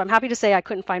 So I'm happy to say I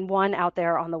couldn't find one out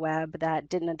there on the web that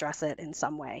didn't address it in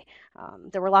some way.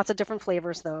 There were lots of different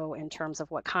flavors, though, in terms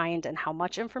of what kind and how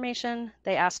much information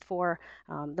they asked for.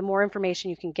 The more information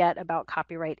you can get about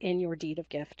copyright in your deed of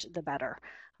gift, the better.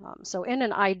 So in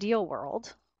an ideal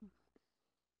world,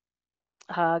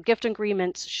 gift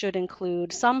agreements should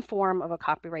include some form of a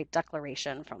copyright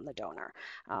declaration from the donor.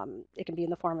 It can be in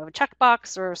the form of a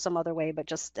checkbox or some other way, but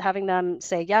just having them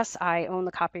say, yes, I own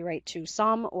the copyright to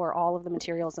some or all of the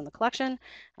materials in the collection.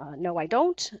 No, I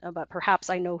don't, but perhaps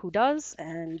I know who does,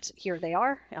 and here they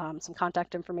are, some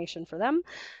contact information for them,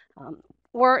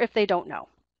 or if they don't know.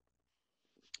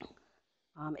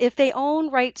 If they own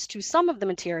rights to some of the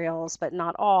materials, but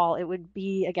not all, it would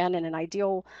be, again, in an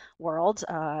ideal world,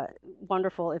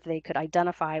 wonderful if they could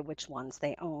identify which ones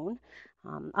they own.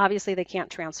 Obviously, they can't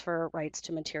transfer rights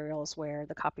to materials where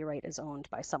the copyright is owned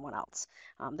by someone else.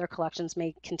 Their collections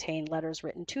may contain letters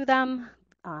written to them,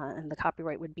 and the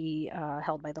copyright would be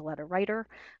held by the letter writer.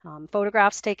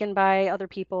 Photographs taken by other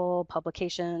people,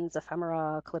 publications,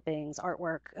 ephemera, clippings,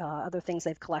 artwork, other things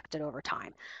they've collected over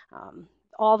time.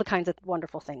 All the kinds of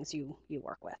wonderful things you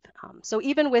work with. So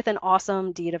even with an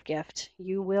awesome deed of gift,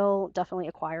 you will definitely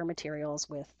acquire materials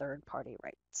with third-party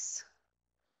rights.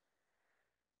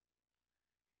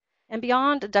 And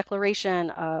beyond a declaration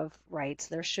of rights,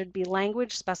 there should be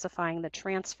language specifying the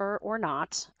transfer or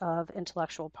not of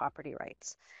intellectual property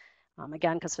rights.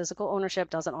 Again, because physical ownership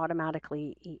doesn't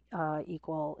automatically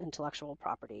equal intellectual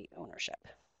property ownership.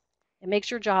 It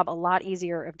makes your job a lot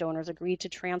easier if donors agree to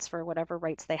transfer whatever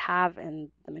rights they have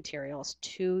in the materials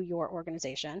to your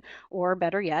organization, or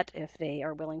better yet, if they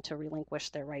are willing to relinquish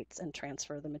their rights and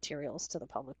transfer the materials to the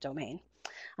public domain.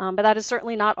 But that is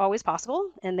certainly not always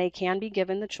possible, and they can be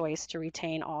given the choice to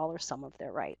retain all or some of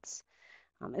their rights.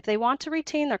 If they want to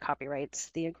retain their copyrights,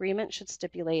 the agreement should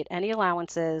stipulate any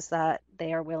allowances that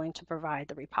they are willing to provide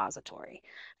the repository.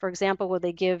 For example, will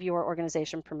they give your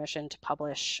organization permission to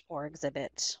publish or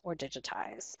exhibit or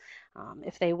digitize?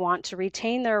 If they want to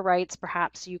retain their rights,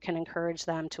 perhaps you can encourage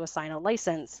them to assign a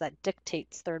license that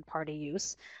dictates third-party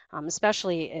use,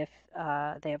 especially if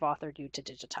they have authored you to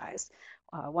digitize.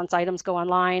 Once items go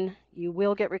online, you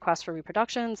will get requests for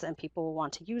reproductions and people will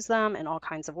want to use them in all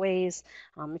kinds of ways.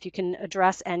 If you can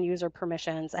address end user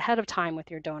permissions ahead of time with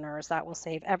your donors, that will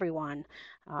save everyone,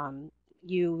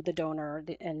 you, the donor,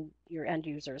 and your end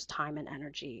users, time and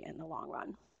energy in the long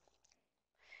run.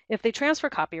 If they transfer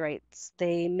copyrights,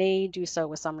 they may do so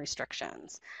with some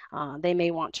restrictions. They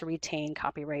may want to retain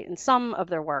copyright in some of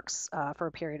their works for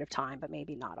a period of time, but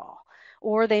maybe not all.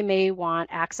 Or they may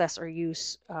want access or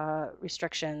use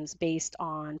restrictions based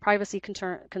on privacy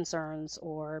concerns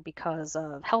or because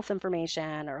of health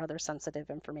information or other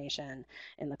sensitive information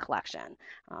in the collection.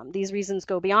 These reasons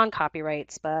go beyond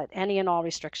copyrights, but any and all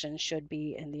restrictions should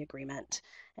be in the agreement.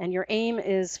 And your aim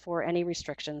is for any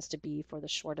restrictions to be for the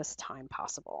shortest time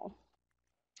possible.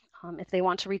 If they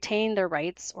want to retain their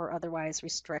rights or otherwise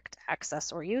restrict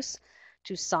access or use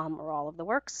to some or all of the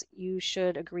works, you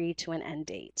should agree to an end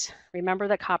date. Remember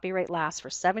that copyright lasts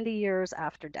for 70 years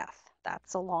after death.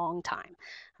 That's a long time.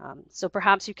 So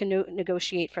perhaps you can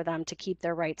negotiate for them to keep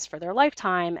their rights for their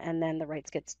lifetime, and then the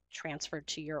rights get transferred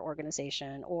to your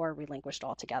organization or relinquished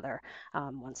altogether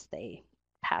once they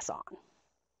pass on.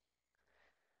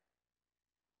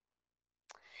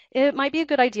 It might be a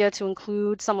good idea to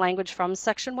include some language from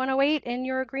Section 108 in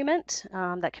your agreement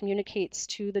that communicates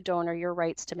to the donor your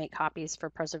rights to make copies for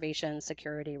preservation,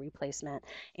 security, replacement,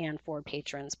 and for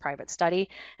patrons' private study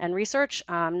and research.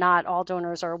 Not all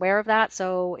donors are aware of that,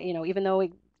 so even though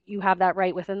you have that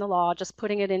right within the law, just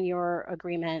putting it in your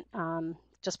agreement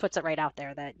just puts it right out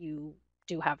there that you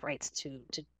do have rights to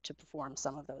perform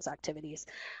some of those activities.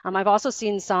 I've also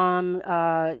seen some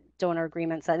donor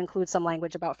agreements that include some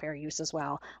language about fair use as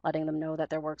well, letting them know that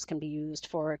their works can be used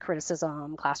for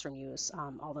criticism, classroom use,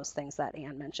 all those things that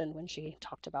Anne mentioned when she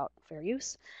talked about fair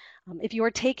use. If you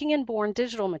are taking in born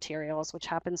digital materials, which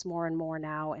happens more and more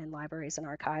now in libraries and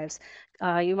archives,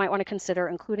 you might want to consider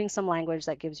including some language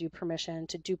that gives you permission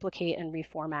to duplicate and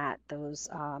reformat those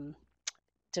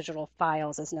digital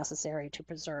files as necessary to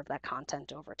preserve that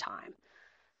content over time.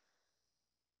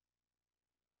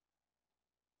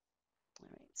 All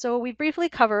right. So we briefly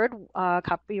covered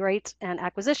copyright and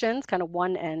acquisitions, kind of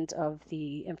one end of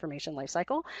the information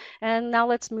lifecycle. And now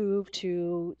let's move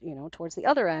to, towards the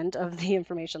other end of the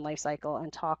information lifecycle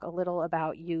and talk a little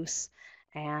about use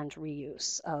and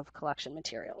reuse of collection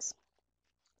materials.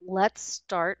 Let's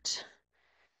start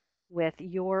with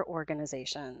your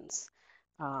organization's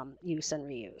use and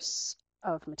reuse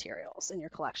of materials in your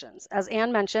collections. As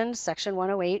Anne mentioned, Section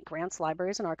 108 grants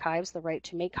libraries and archives the right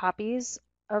to make copies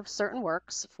of certain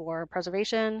works for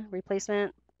preservation,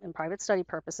 replacement, and private study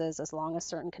purposes as long as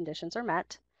certain conditions are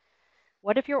met.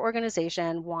 What if your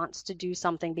organization wants to do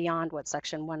something beyond what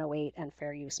Section 108 and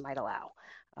fair use might allow,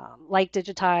 like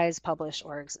digitize, publish,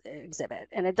 or exhibit?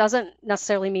 And it doesn't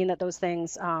necessarily mean that those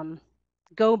things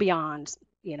go beyond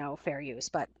fair use,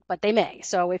 but they may.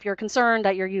 So if you're concerned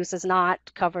that your use is not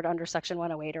covered under Section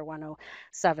 108 or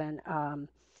 107,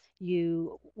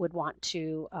 you would want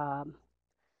to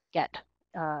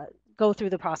go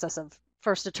through the process of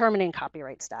first determining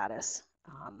copyright status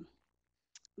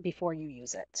before you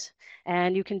use it.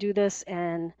 And you can do this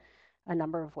in a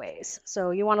number of ways. So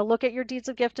you want to look at your deeds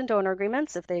of gift and donor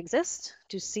agreements, if they exist,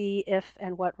 to see if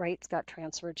and what rights got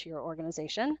transferred to your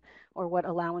organization or what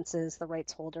allowances the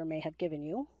rights holder may have given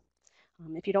you.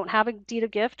 If you don't have a deed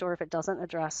of gift or if it doesn't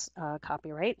address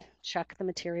copyright, check the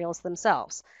materials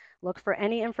themselves. Look for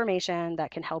any information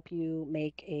that can help you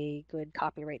make a good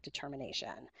copyright determination.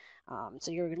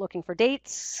 So you're looking for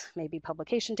dates, maybe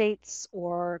publication dates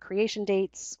or creation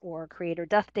dates or creator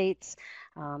death dates.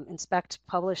 Inspect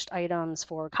published items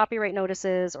for copyright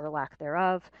notices or lack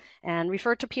thereof, and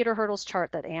refer to Peter Hurdle's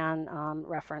chart that Anne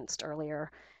referenced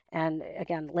earlier, and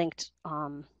again linked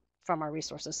from our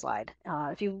resources slide.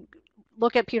 If you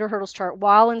look at Peter Hurdle's chart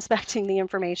while inspecting the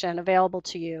information available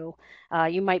to you,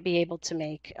 you might be able to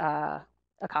make a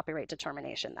copyright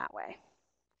determination that way.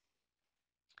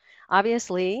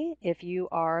 Obviously, if you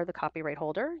are the copyright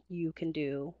holder, you can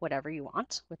do whatever you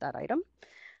want with that item.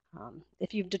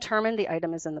 If you've determined the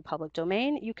item is in the public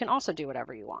domain, you can also do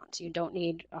whatever you want. You don't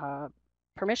need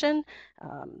permission.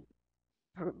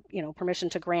 Permission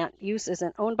to grant use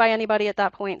isn't owned by anybody at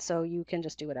that point, so you can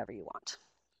just do whatever you want.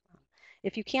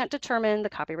 If you can't determine the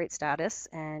copyright status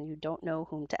and you don't know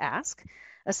whom to ask,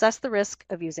 assess the risk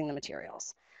of using the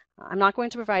materials. I'm not going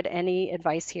to provide any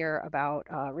advice here about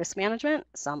risk management.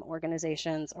 Some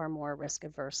organizations are more risk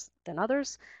averse than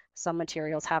others. Some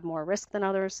materials have more risk than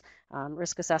others.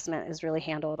 Risk assessment is really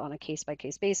handled on a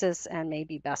case-by-case basis and may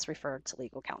be best referred to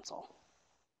legal counsel.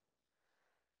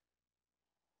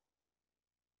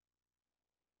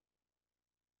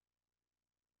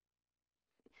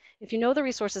 If you know the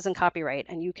resources in copyright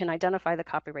and you can identify the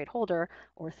copyright holder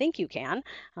or think you can,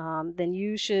 then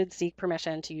you should seek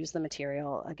permission to use the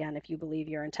material, again, if you believe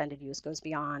your intended use goes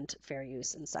beyond fair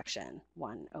use in Section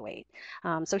 108.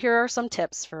 So here are some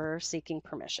tips for seeking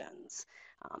permissions.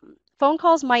 Phone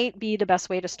calls might be the best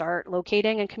way to start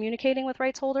locating and communicating with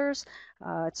rights holders.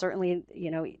 It's certainly,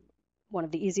 one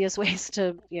of the easiest ways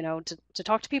to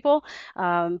talk to people,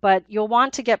 but you'll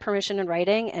want to get permission in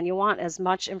writing, and you'll want as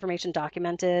much information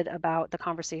documented about the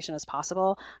conversation as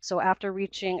possible. So after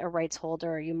reaching a rights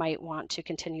holder, you might want to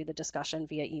continue the discussion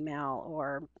via email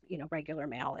or regular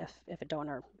mail if a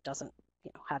donor doesn't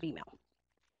have email.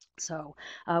 So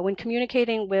when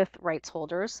communicating with rights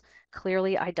holders,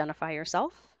 clearly identify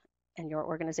yourself and your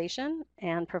organization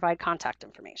and provide contact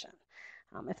information.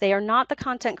 If they are not the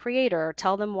content creator,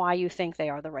 tell them why you think they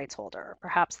are the rights holder.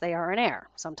 Perhaps they are an heir.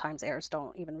 Sometimes heirs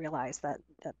don't even realize that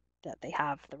they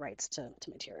have the rights to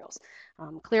materials.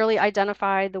 Clearly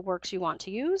identify the works you want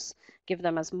to use. Give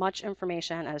them as much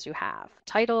information as you have.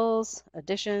 Titles,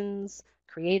 editions,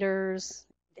 creators,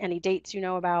 any dates you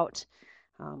know about.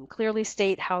 Clearly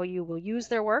state how you will use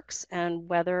their works and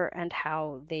whether and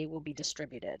how they will be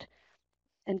distributed.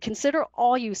 And consider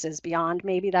all uses beyond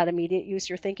maybe that immediate use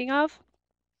you're thinking of.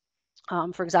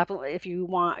 For example, if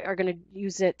you are going to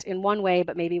use it in one way,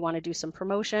 but maybe want to do some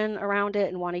promotion around it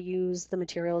and want to use the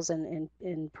materials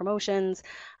in promotions,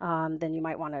 then you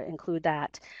might want to include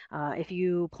that. If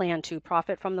you plan to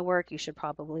profit from the work, you should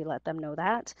probably let them know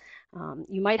that.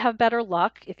 You might have better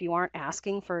luck if you aren't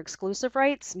asking for exclusive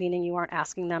rights, meaning you aren't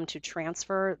asking them to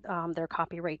transfer their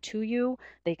copyright to you.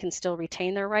 They can still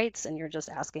retain their rights, and you're just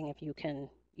asking if you can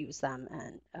use them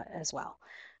as well.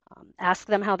 Ask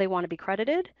them how they want to be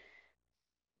credited.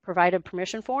 Provide a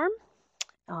permission form.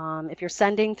 If you're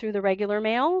sending through the regular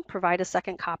mail, provide a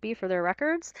second copy for their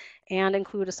records and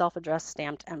include a self-addressed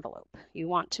stamped envelope. You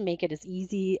want to make it as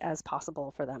easy as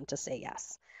possible for them to say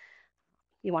yes.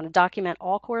 You want to document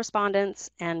all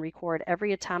correspondence and record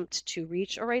every attempt to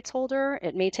reach a rights holder.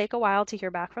 It may take a while to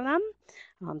hear back from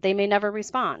them. They may never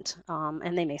respond,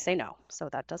 and they may say no, so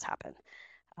that does happen.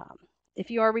 If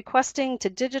you are requesting to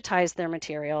digitize their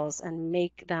materials and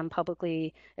make them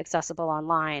publicly accessible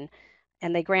online,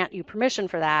 and they grant you permission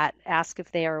for that, ask if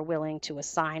they are willing to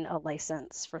assign a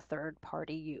license for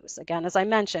third-party use. Again, as I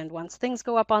mentioned, once things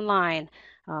go up online,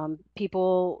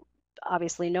 people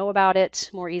obviously know about it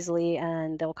more easily,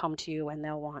 and they'll come to you and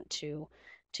they'll want to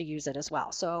use it as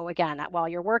well. So again, while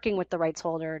you're working with the rights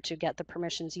holder to get the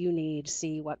permissions you need,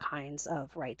 see what kinds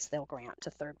of rights they'll grant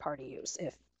to third-party use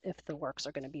if the works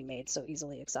are going to be made so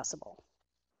easily accessible.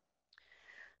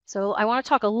 So I want to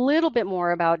talk a little bit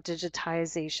more about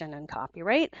digitization and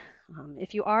copyright.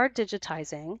 If you are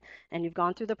digitizing and you've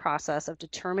gone through the process of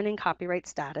determining copyright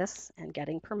status and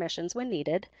getting permissions when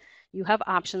needed, you have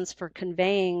options for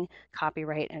conveying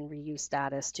copyright and reuse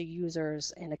status to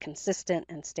users in a consistent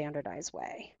and standardized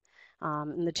way.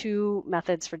 And the two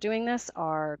methods for doing this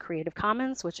are Creative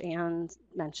Commons, which Anne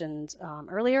mentioned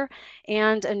earlier,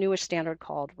 and a newish standard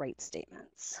called rights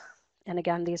statements. And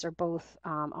again, these are both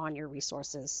on your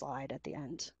resources slide at the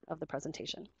end of the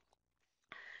presentation.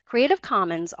 Creative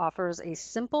Commons offers a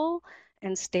simple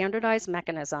and standardized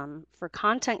mechanism for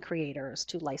content creators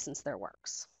to license their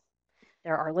works.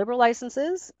 There are liberal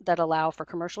licenses that allow for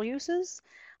commercial uses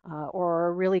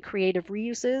or really creative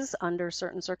reuses under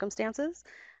certain circumstances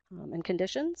and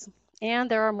conditions,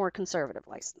 and there are more conservative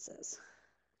licenses.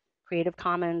 Creative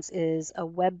Commons is a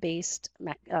web-based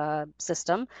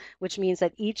system, which means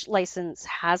that each license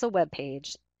has a web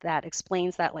page that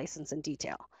explains that license in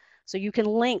detail. So you can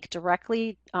link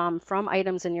directly from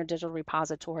items in your digital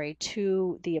repository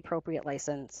to the appropriate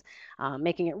license,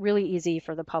 making it really easy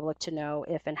for the public to know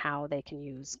if and how they can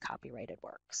use copyrighted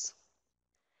works.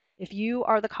 If you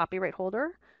are the copyright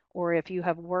holder, or if you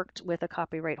have worked with a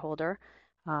copyright holder,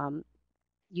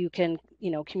 you can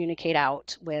communicate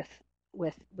out with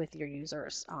your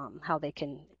users how they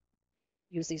can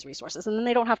use these resources, and then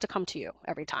they don't have to come to you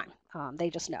every time. They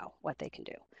just know what they can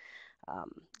do.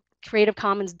 Creative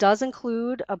Commons does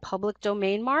include a public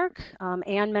domain mark.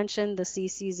 Anne mentioned the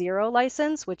CC0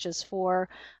 license, which is for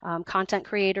content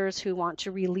creators who want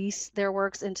to release their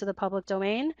works into the public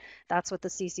domain. That's what the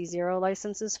CC0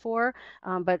 license is for.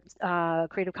 But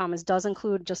Creative Commons does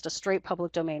include just a straight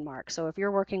public domain mark. So if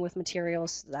you're working with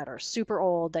materials that are super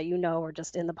old that you know are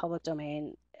just in the public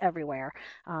domain everywhere,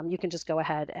 you can just go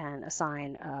ahead and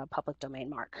assign a public domain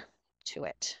mark to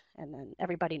it. And then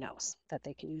everybody knows that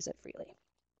they can use it freely.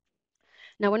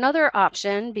 Now, another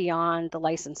option beyond the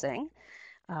licensing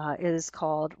is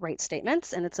called right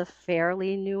statements, and it's a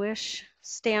fairly newish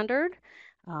standard.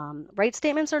 Right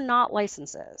statements are not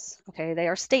licenses, okay? They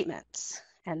are statements,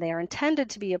 and they are intended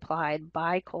to be applied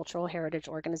by cultural heritage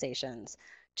organizations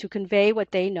to convey what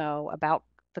they know about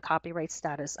the copyright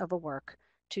status of a work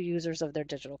to users of their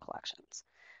digital collections.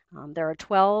 There are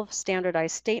 12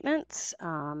 standardized statements.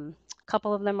 A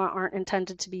couple of them aren't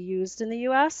intended to be used in the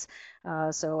US.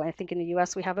 So I think in the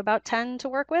US we have about 10 to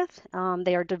work with.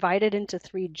 They are divided into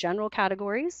 3 general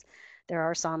categories. There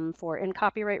are some for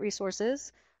in-copyright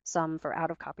resources, some for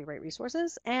out-of-copyright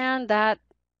resources, and that,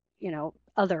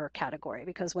 other category,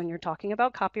 because when you're talking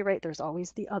about copyright, there's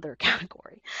always the other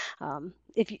category.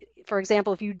 For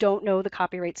example, if you don't know the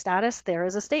copyright status, there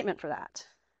is a statement for that.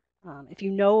 If you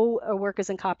know a work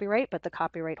is in copyright, but the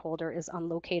copyright holder is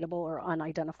unlocatable or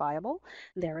unidentifiable,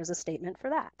 there is a statement for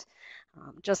that.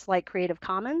 Just like Creative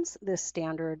Commons, this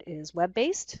standard is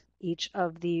web-based. Each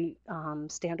of the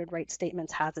standard right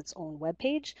statements has its own web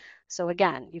page. So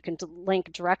again, you can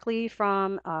link directly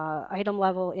from item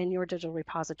level in your digital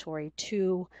repository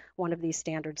to one of these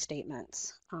standard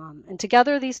statements. And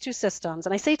together, these two systems,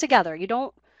 and I say together,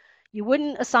 you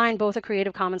wouldn't assign both a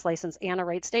Creative Commons license and a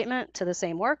right statement to the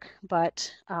same work,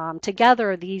 but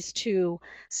together these two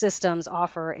systems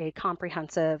offer a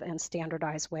comprehensive and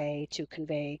standardized way to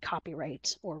convey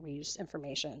copyright or reuse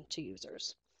information to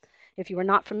users. If you are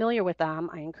not familiar with them,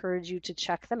 I encourage you to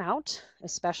check them out,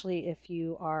 especially if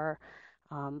you are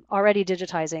already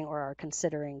digitizing or are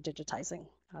considering digitizing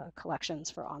collections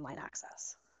for online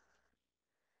access.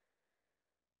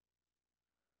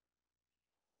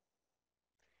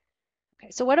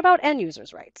 Okay, so what about end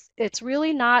users' rights? It's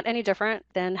really not any different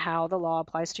than how the law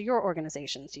applies to your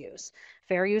organization's use.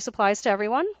 Fair use applies to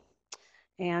everyone.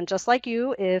 And just like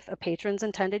you, if a patron's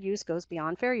intended use goes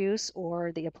beyond fair use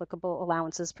or the applicable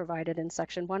allowances provided in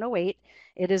Section 108,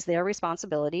 it is their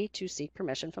responsibility to seek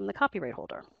permission from the copyright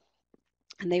holder.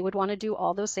 And they would want to do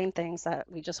all those same things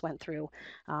that we just went through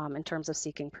in terms of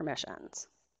seeking permissions.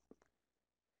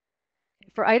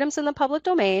 For items in the public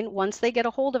domain, once they get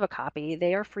a hold of a copy,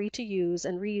 they are free to use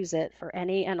and reuse it for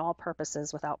any and all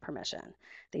purposes without permission.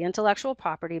 The intellectual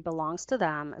property belongs to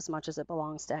them as much as it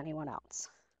belongs to anyone else.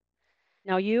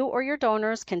 Now, you or your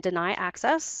donors can deny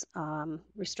access,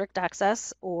 restrict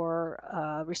access,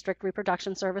 or restrict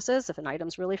reproduction services. If an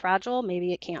item's really fragile,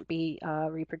 maybe it can't be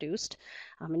reproduced.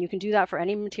 And you can do that for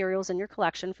any materials in your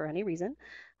collection for any reason.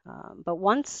 But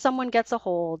once someone gets a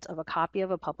hold of a copy of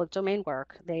a public domain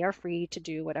work, they are free to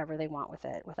do whatever they want with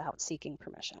it without seeking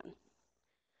permission.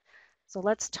 So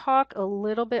let's talk a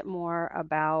little bit more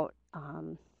about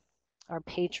our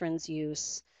patrons'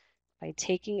 use by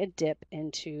taking a dip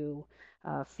into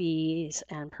fees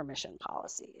and permission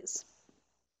policies.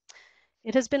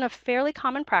 It has been a fairly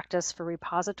common practice for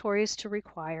repositories to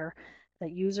require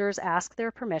that users ask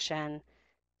their permission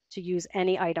to use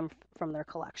any item from their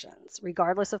collections,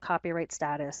 regardless of copyright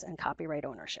status and copyright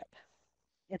ownership.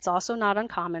 It's also not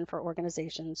uncommon for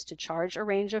organizations to charge a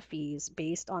range of fees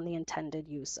based on the intended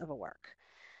use of a work.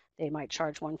 They might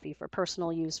charge one fee for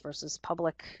personal use versus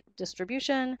public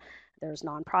distribution. There's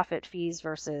nonprofit fees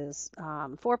versus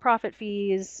for-profit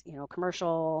fees,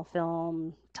 commercial,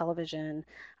 film, television.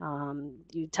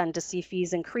 You tend to see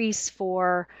fees increase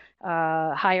for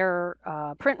higher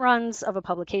print runs of a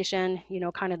publication.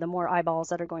 Kind of the more eyeballs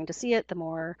that are going to see it, the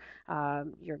more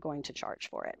you're going to charge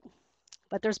for it.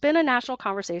 But there's been a national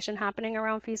conversation happening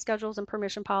around fee schedules and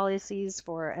permission policies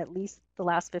for at least the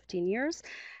last 15 years.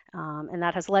 And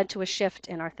that has led to a shift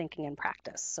in our thinking and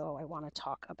practice. So I want to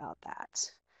talk about that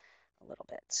a little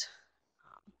bit.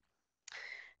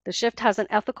 The shift has an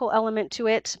ethical element to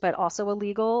it, but also a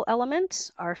legal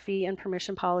element. Our fee and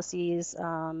permission policies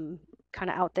kind of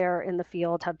out there in the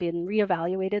field have been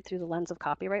reevaluated through the lens of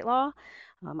copyright law.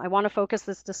 I want to focus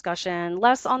this discussion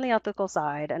less on the ethical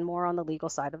side and more on the legal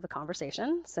side of the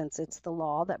conversation, since it's the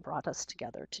law that brought us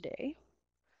together today.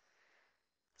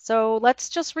 So let's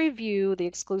just review the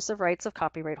exclusive rights of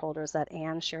copyright holders that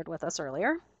Anne shared with us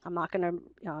earlier. I'm not going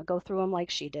to go through them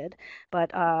like she did, but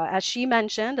as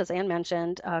Anne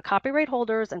mentioned, copyright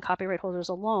holders and copyright holders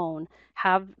alone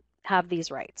have have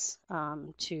these rights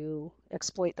to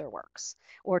exploit their works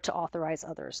or to authorize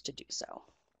others to do so.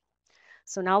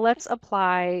 So now let's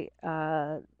apply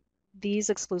these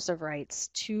exclusive rights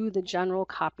to the general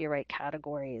copyright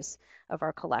categories of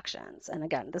our collections. And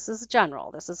again, this is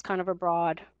general. This is kind of a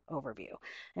broad overview,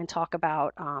 and talk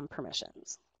about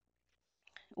permissions.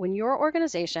 When your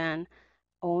organization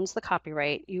owns the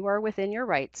copyright, you are within your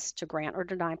rights to grant or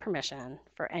deny permission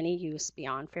for any use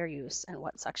beyond fair use and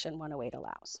what Section 108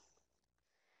 allows.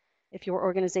 If your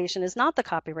organization is not the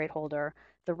copyright holder,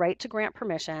 the right to grant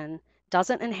permission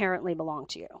doesn't inherently belong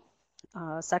to you.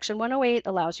 Section 108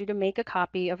 allows you to make a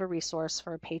copy of a resource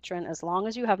for a patron as long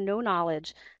as you have no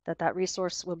knowledge that that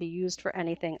resource will be used for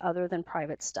anything other than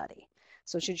private study.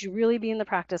 So should you really be in the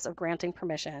practice of granting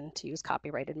permission to use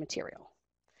copyrighted material,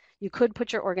 you could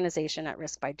put your organization at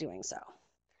risk by doing so.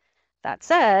 That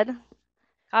said,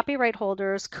 copyright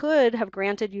holders could have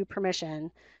granted you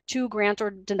permission to grant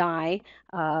or deny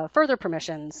further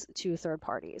permissions to third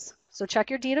parties. So check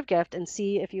your deed of gift and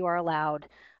see if you are allowed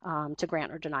to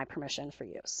grant or deny permission for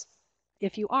use.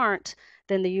 If you aren't,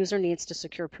 then the user needs to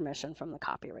secure permission from the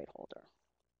copyright holder.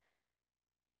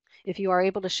 If you are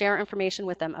able to share information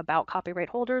with them about copyright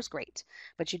holders, great,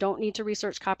 but you don't need to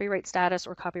research copyright status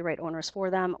or copyright owners for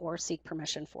them or seek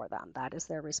permission for them. That is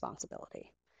their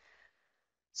responsibility.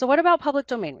 So what about public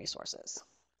domain resources?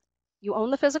 You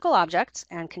own the physical object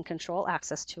and can control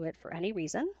access to it for any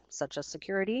reason, such as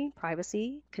security,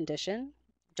 privacy, condition,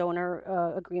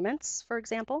 donor agreements, for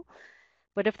example.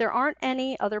 But if there aren't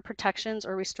any other protections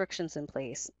or restrictions in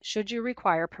place, should you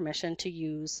require permission to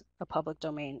use a public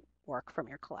domain work from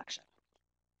your collection?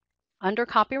 Under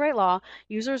copyright law,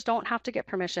 users don't have to get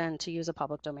permission to use a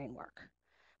public domain work.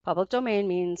 Public domain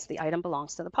means the item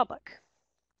belongs to the public.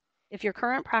 If your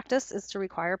current practice is to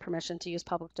require permission to use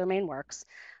public domain works,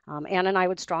 Anne and I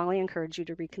would strongly encourage you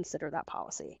to reconsider that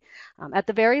policy. At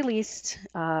the very least,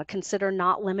 consider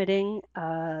not limiting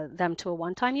them to a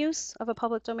one-time use of a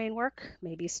public domain work.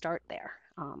 Maybe start there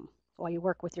while you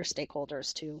work with your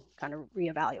stakeholders to kind of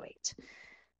reevaluate.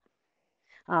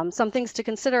 Some things to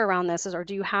consider around this is,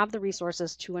 do you have the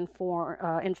resources to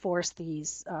enforce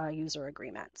these user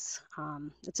agreements?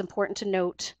 It's important to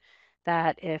note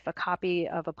that if a copy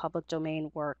of a public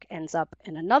domain work ends up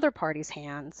in another party's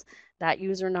hands, that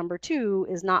user number 2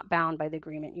 is not bound by the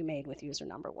agreement you made with user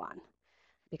number 1.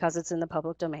 Because it's in the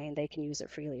public domain, they can use it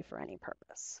freely for any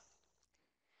purpose.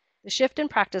 The shift in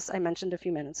practice I mentioned a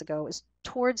few minutes ago is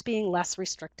towards being less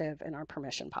restrictive in our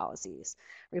permission policies.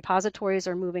 Repositories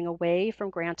are moving away from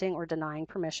granting or denying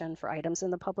permission for items in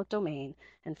the public domain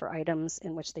and for items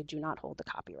in which they do not hold the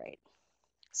copyright.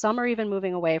 Some are even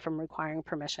moving away from requiring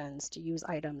permissions to use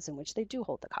items in which they do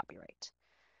hold the copyright.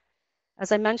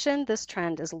 As I mentioned, this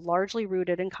trend is largely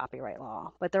rooted in copyright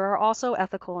law, but there are also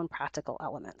ethical and practical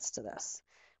elements to this.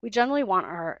 We generally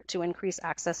want to increase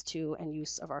access to and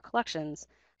use of our collections,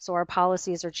 so our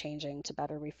policies are changing to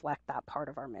better reflect that part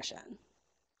of our mission.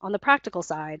 On the practical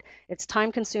side, it's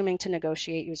time-consuming to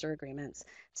negotiate user agreements,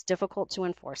 it's difficult to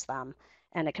enforce them,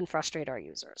 and it can frustrate our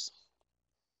users.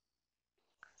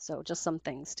 So just some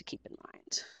things to keep in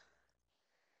mind.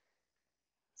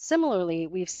 Similarly,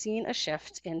 we've seen a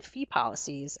shift in fee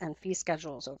policies and fee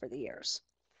schedules over the years.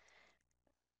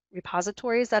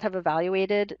 Repositories that have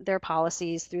evaluated their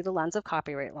policies through the lens of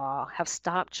copyright law have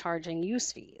stopped charging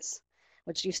use fees,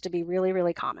 which used to be really,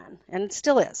 really common, and it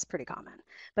still is pretty common.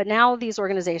 But now these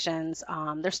organizations,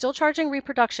 they're still charging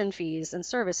reproduction fees and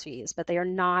service fees, but they are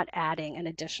not adding an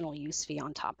additional use fee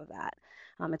on top of that.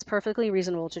 It's perfectly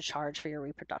reasonable to charge for your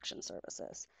reproduction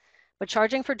services. But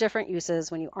charging for different uses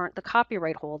when you aren't the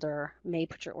copyright holder may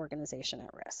put your organization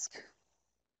at risk.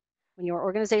 When your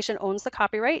organization owns the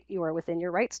copyright, you are within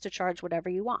your rights to charge whatever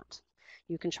you want.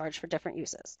 You can charge for different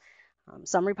uses.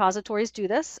 Some repositories do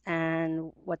this,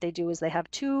 and what they do is they have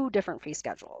 2 different fee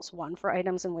schedules, one for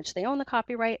items in which they own the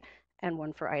copyright and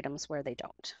one for items where they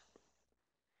don't.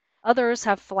 Others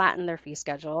have flattened their fee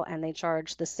schedule, and they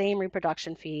charge the same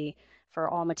reproduction fee for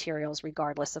all materials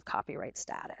regardless of copyright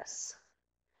status.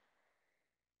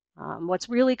 What's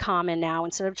really common now,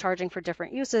 instead of charging for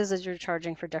different uses, is you're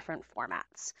charging for different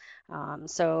formats.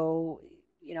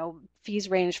 Fees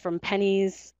range from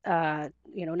pennies,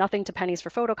 nothing to pennies for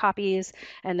photocopies,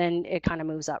 and then it kind of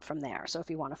moves up from there. So if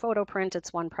you want a photo print,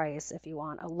 it's one price. If you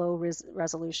want a low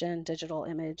resolution digital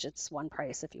image, it's one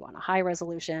price. If you want a high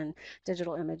resolution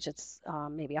digital image, it's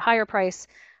maybe a higher price.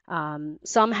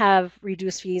 Some have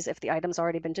reduced fees if the item's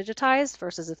already been digitized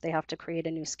versus if they have to create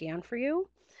a new scan for you.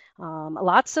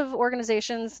 Lots of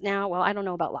organizations now, well, I don't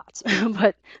know about lots,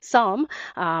 but some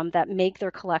that make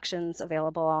their collections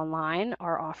available online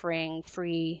are offering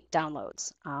free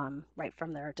downloads right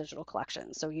from their digital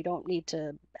collections. So you don't need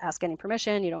to ask any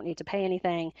permission, you don't need to pay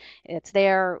anything. It's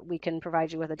there. We can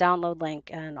provide you with a download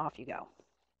link and off you go.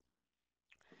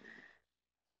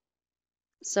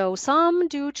 So some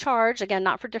do charge, again,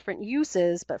 not for different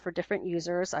uses, but for different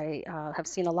users. I have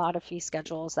seen a lot of fee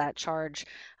schedules that charge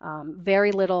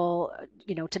very little,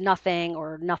 to nothing,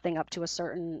 or nothing up to a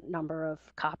certain number of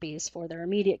copies for their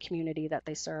immediate community that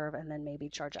they serve, and then maybe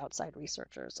charge outside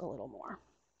researchers a little more.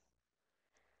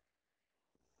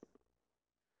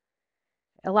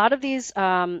 A lot of these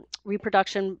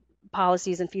reproduction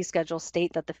policies and fee schedules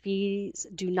state that the fees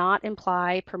do not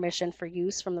imply permission for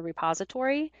use from the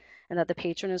repository, and that the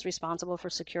patron is responsible for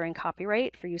securing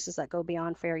copyright for uses that go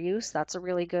beyond fair use. That's a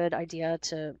really good idea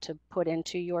to put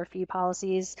into your fee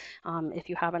policies if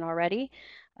you haven't already,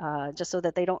 just so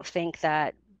that they don't think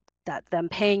that them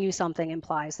paying you something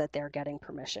implies that they're getting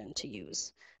permission to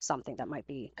use something that might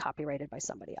be copyrighted by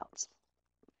somebody else.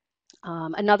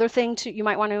 Another thing you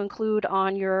might want to include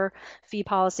on your fee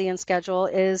policy and schedule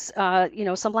is,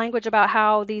 some language about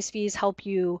how these fees help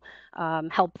you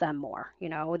help them more.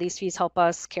 These fees help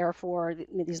us care for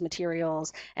these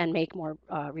materials and make more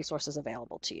resources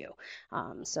available to you.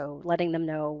 So letting them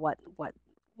know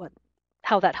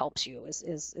how that helps you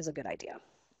is a good idea.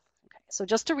 So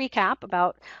just to recap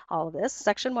about all of this,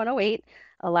 Section 108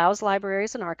 allows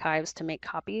libraries and archives to make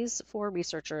copies for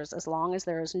researchers as long as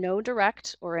there is no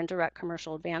direct or indirect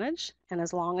commercial advantage, and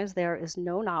as long as there is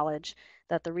no knowledge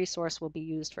that the resource will be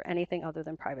used for anything other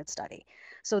than private study.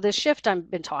 So this shift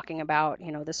I've been talking about,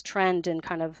 this trend in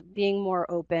kind of being more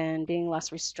open, being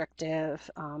less restrictive,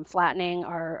 flattening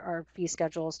our fee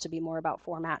schedules to be more about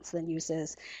formats than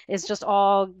uses, is just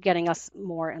all getting us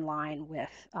more in line with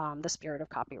the spirit of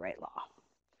copyright law.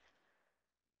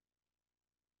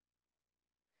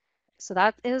 So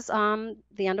that is the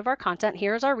end of our content.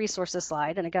 Here's our resources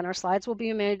slide. And again, our slides will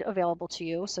be made available to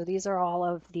you. So these are all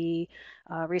of the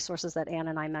resources that Anne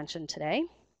and I mentioned today.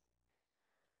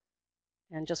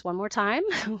 And just one more time,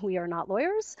 we are not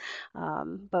lawyers,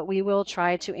 but we will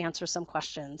try to answer some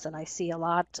questions. And I see a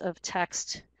lot of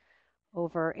text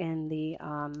over in the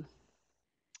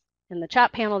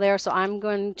chat panel there. So I'm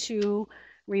going to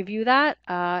review that.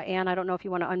 Anne, I don't know if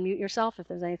you want to unmute yourself, if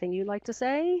there's anything you'd like to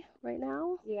say right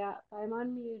now. Yeah, I'm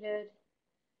unmuted.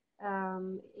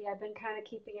 Yeah, I've been kind of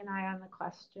keeping an eye on the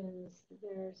questions.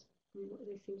 There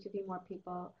seem to be more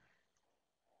people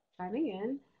chiming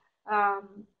in.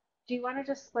 Do you want to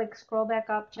just scroll back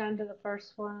up, Jen, to the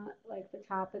first one, the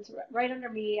top? It's right under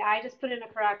me. I just put in a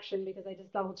correction because I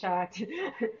just double checked.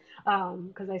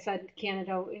 Because I said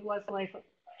Canada, it was life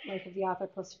of the author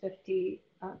plus 50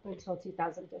 until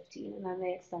 2015, and then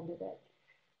they extended it.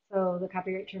 So the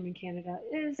copyright term in Canada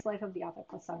is life of the author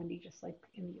plus 70, just like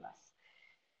in the US.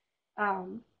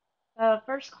 The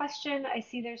first question I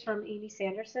see there's from Amy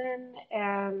Sanderson,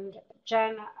 and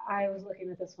Jen, I was looking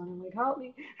at this one and like, help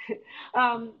me.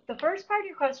 The first part of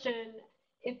your question,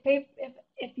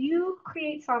 if you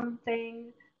create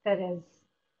something that is,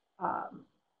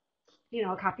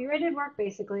 copyrighted work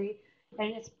basically,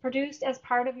 and it's produced as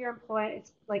part of your employment,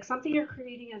 it's like something you're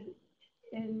creating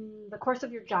in the course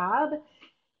of your job,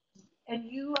 and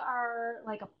you are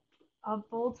like a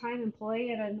full-time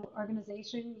employee at an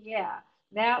organization, yeah,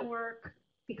 that work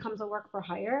becomes a work for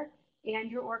hire,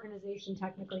 and your organization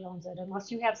technically owns it,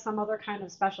 unless you have some other kind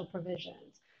of special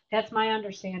provisions. That's my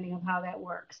understanding of how that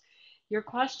works. Your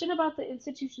question about the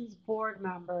institution's board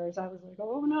members, I was like,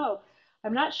 oh no,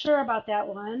 I'm not sure about that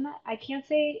one. I can't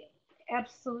say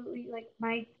absolutely,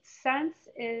 my sense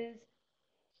is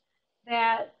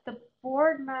that the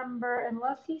board member,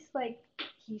 unless he's I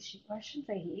shouldn't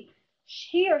say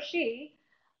he or she,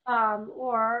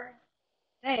 or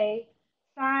they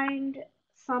signed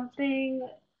something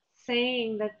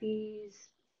saying that these,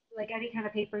 any kind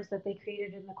of papers that they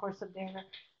created in the course of their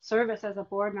service as a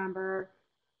board member,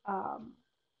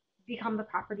 become the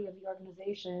property of the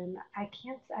organization. I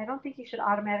don't think you should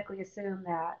automatically assume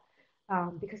that,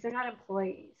 because they're not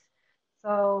employees.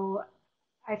 So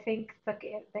I think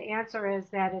the answer is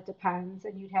that it depends,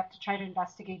 and you'd have to try to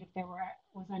investigate if there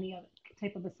was any other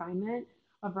type of assignment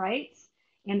of rights.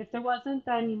 And if there wasn't,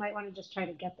 then you might want to just try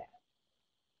to get that.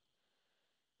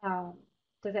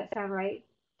 Does that sound right,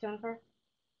 Jennifer?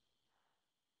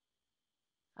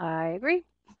 I agree.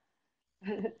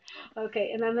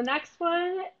 Okay, and then the next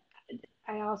one,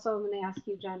 I also am going to ask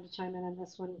you, Jen, to chime in on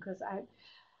this one because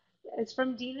it's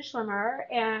from Dina Schlimmer,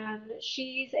 and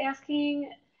she's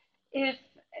asking if,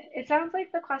 it sounds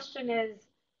like the question is,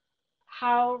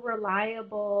 how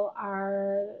reliable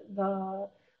are the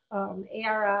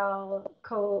ARL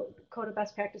Code of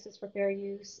Best Practices for Fair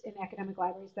Use in Academic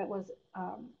Libraries that was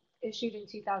issued in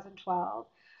 2012,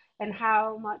 and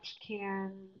how much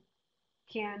can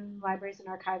libraries and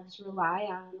archives rely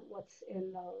on what's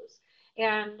in those?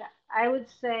 And I would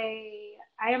say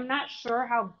I am not sure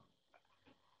how.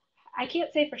 I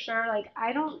can't say for sure. Like,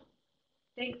 I don't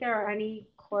think there are any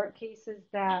court cases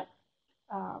that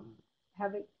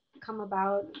have come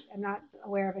about. I'm not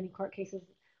aware of any court cases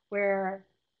where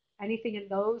anything in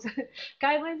those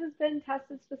guidelines has been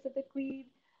tested specifically.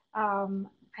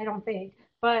 I don't think.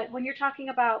 But when you're talking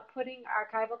about putting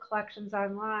archival collections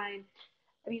online,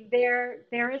 I mean,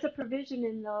 there is a provision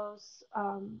in those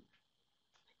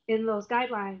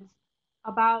guidelines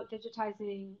about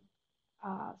digitizing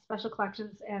special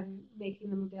collections and making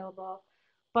them available.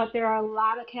 But there are a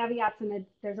lot of caveats and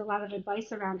there's a lot of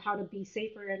advice around how to be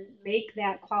safer and make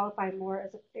that qualify more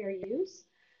as a fair use.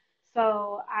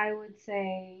 So I would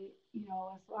say, as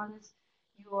long as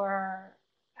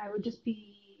I would just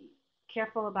be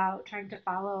careful about trying to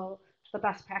follow the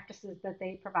best practices that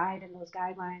they provide in those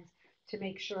guidelines to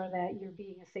make sure that you're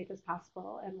being as safe as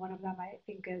possible. And one of them, I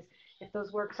think, is if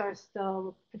those works are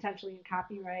still potentially in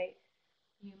copyright,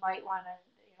 you might want to,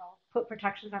 put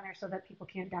protections on there so that people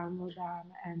can't download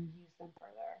them and use them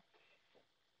further.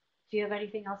 Do you have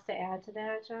anything else to add to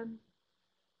that, Jen?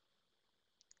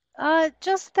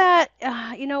 Just that,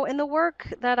 in the work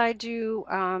that I do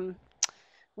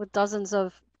with dozens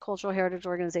of cultural heritage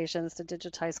organizations to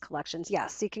digitize collections,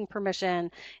 yes, seeking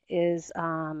permission is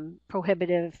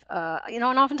prohibitive. And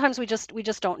oftentimes we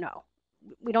just don't know.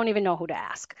 We don't even know who to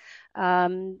ask.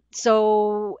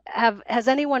 So has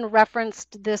anyone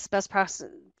referenced this best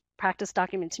practice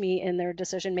document to me in their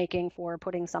decision making for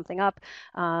putting something up?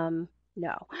 No,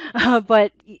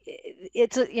 but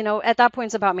it's at that point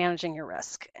it's about managing your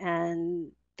risk,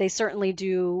 and they certainly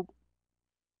do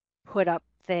put up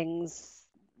things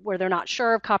where they're not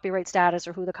sure of copyright status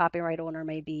or who the copyright owner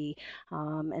may be,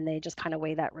 and they just kind of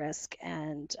weigh that risk,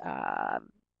 and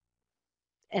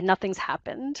nothing's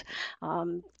happened.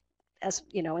 As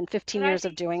in 15 years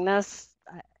of doing this,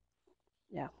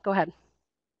 yeah, go ahead.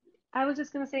 I was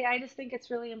just going to say, I just think it's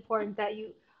really important that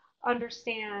you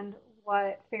understand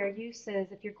what fair use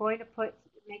is. If you're going to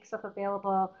make stuff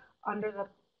available under the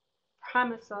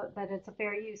premise that it's a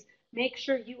fair use, make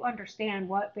sure you understand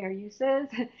what fair use is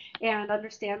and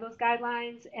understand those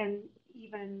guidelines. And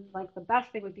even like the best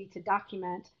thing would be to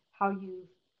document how you've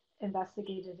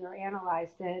investigated or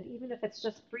analyzed it, even if it's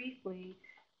just briefly.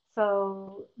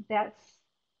 So that's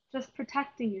just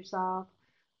protecting yourself.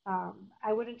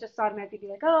 I wouldn't just automatically be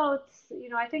like, oh, it's,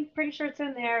 I think pretty sure it's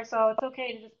in there, so it's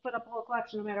okay to just put up a whole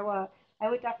collection no matter what. I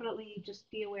would definitely just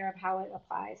be aware of how it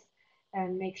applies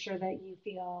and make sure that you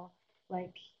feel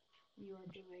like you are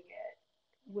doing it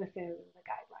within the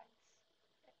guidelines.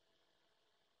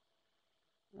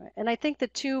 Right. And I think the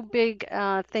two big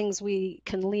things we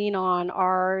can lean on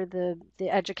are the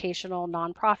educational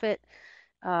nonprofit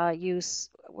use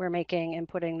we're making and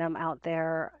putting them out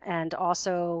there, and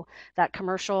also that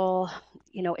commercial,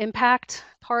 impact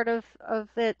part of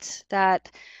it, that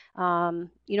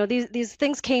these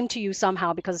things came to you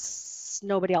somehow because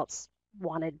nobody else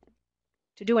wanted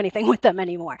to do anything with them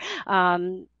anymore.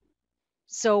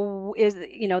 So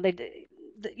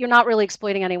you're not really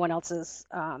exploiting anyone else's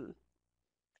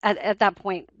at that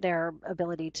point their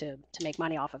ability to make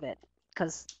money off of it,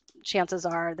 because chances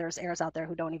are there's heirs out there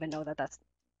who don't even know that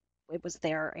it was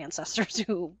their ancestors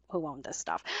who owned this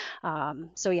stuff.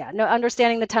 So yeah, no,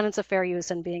 understanding the tenets of fair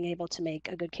use and being able to make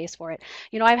a good case for it.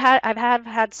 I've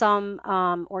had some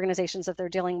organizations that they're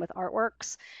dealing with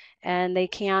artworks and they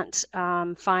can't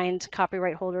find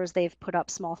copyright holders. They've put up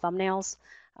small thumbnails,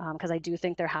 because I do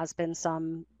think there has been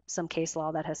some case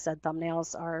law that has said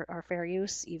thumbnails are fair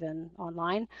use even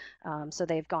online. So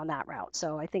they've gone that route.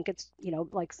 So I think it's,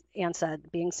 like Anne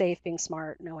said, being safe, being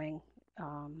smart, knowing,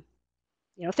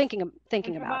 thinking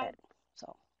about it.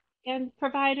 So. And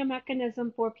provide a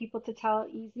mechanism for people to tell,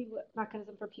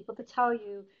 mechanism for people to tell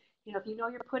you, if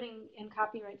you're putting in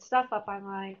copyright stuff up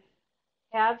online,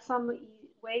 have some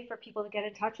way for people to get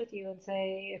in touch with you and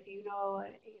say, if you know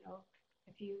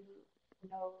who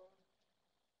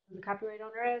the copyright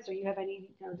owner is, or you have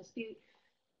any dispute,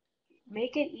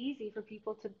 make it easy for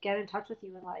people to get in touch with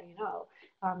you and let you know.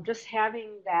 Just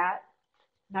having that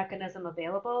mechanism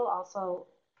available also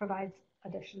provides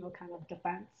additional kind of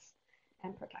defense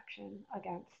and protection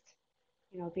against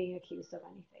being accused of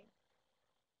anything.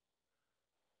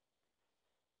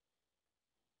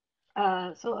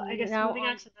 So I guess now, moving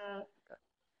on to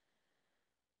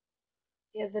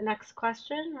the next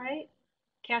question, right?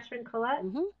 Catherine Collette.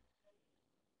 Mm-hmm.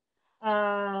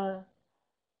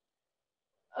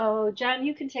 Oh, Jen,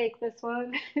 you can take this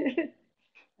one.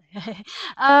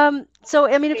 So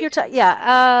I mean, if you're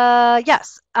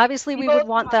yes, obviously We we would both come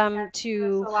want up them against this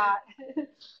to, a lot.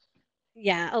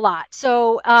 yeah, a lot.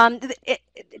 So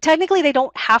technically they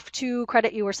don't have to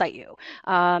credit you or cite you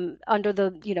under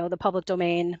the, the public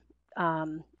domain.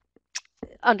 Um,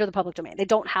 Under the public domain, they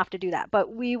don't have to do that,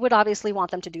 but we would obviously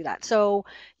want them to do that. So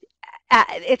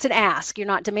it's an ask. You're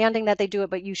not demanding that they do it,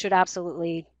 but you should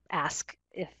absolutely ask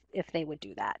if they would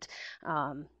do that,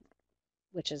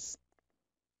 which is,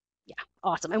 yeah,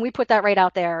 awesome. And we put that right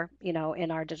out there, in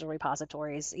our digital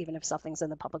repositories. Even if something's in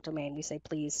the public domain, we say,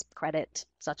 please credit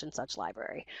such and such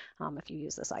library if you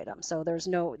use this item. So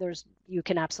you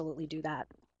can absolutely do that,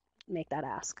 make that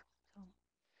ask.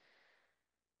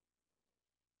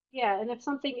 Yeah, and if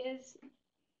something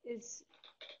is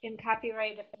in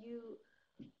copyright,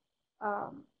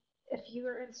 if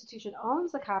your institution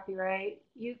owns the copyright,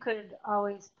 you could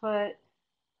always put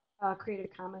a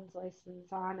Creative Commons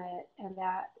license on it, and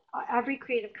that every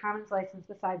Creative Commons license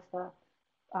besides the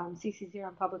CC0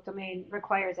 and public domain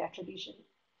requires attribution.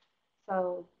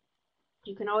 So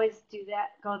you can always do that,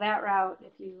 go that route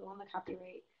if you own the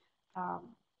copyright.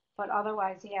 But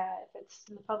otherwise, yeah, if it's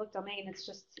in the public domain, it's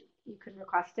just you can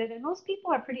request it, and most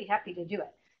people are pretty happy to do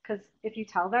it because if you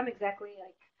tell them exactly,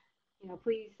 like,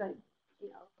 please,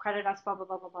 credit us, blah blah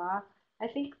blah blah blah. I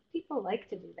think people like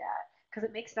to do that because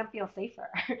it makes them feel safer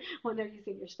when they're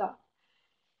using your stuff.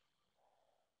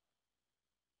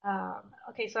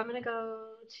 Okay, so I'm gonna go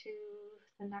to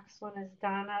the next one is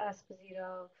Donna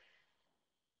Esposito.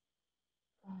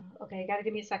 Okay, you gotta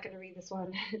give me a second to read this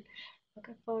one. Look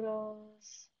at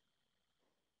photos.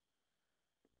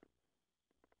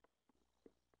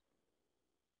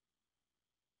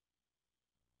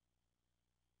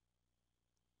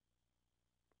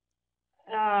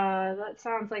 That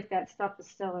sounds like that stuff is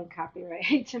still in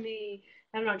copyright to me.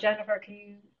 I don't know, Jennifer, could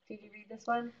you read this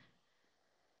one?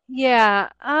 Yeah.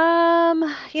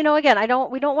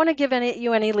 Again, we don't want to give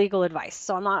you any legal advice,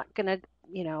 so I'm not gonna,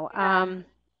 Yeah.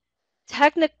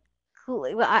 technically,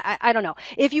 well, I don't know.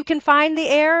 If you can find the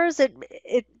heirs, it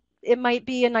might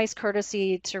be a nice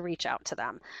courtesy to reach out to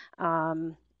them,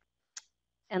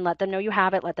 and let them know you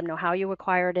have it, let them know how you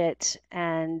acquired it,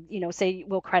 and say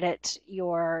we'll credit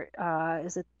your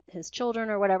is it his children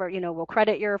or whatever, we'll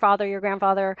credit your father, your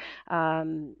grandfather,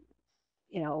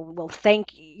 we'll thank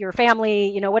your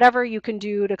family, whatever you can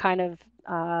do to kind of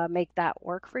make that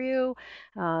work for you.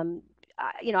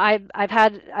 I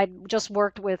just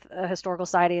worked with a historical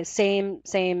society, same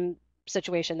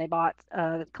situation. They bought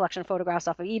a collection of photographs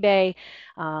off of eBay,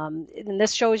 and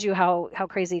this shows you how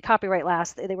crazy copyright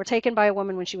lasts. They were taken by a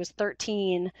woman when she was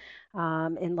 13,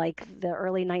 in like the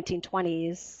early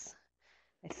 1920s.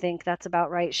 I think that's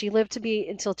about right. She lived to be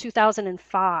until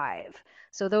 2005.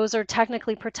 So those are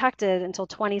technically protected until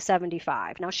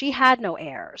 2075. Now, she had no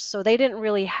heirs, so they didn't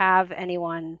really have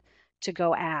anyone to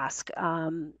go ask.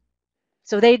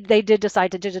 So they did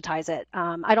decide to digitize it.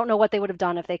 I don't know what they would have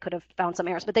done if they could have found some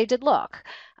errors, but they did look.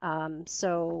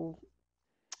 So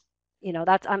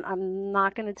that's I'm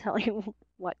not going to tell you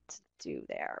what to do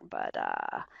there, but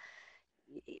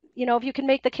if you can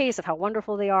make the case of how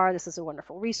wonderful they are, this is a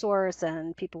wonderful resource,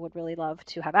 and people would really love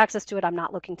to have access to it. I'm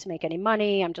not looking to make any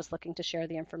money. I'm just looking to share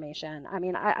the information. I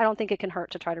mean, I don't think it can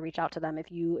hurt to try to reach out to them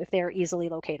if they're easily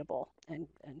locatable and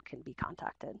can be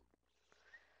contacted.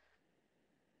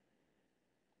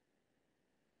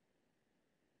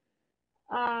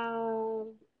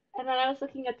 And then I was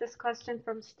looking at this question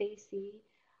from Stacy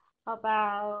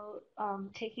about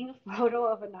taking a photo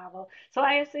of a novel. So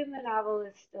I assume the novel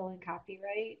is still in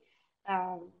copyright.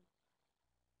 Um,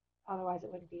 Otherwise,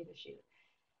 it wouldn't be an issue.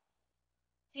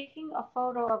 Taking a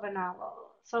photo of a novel.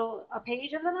 So a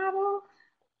page of the novel,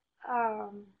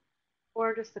 um,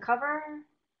 or just the cover?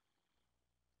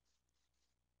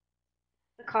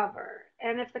 The cover.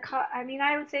 And if I mean,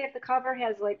 I would say if the cover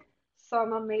has like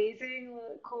some amazing,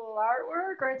 cool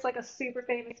artwork, or it's like a super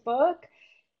famous book,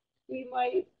 you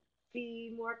might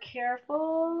be more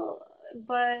careful.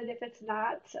 But if it's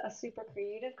not a super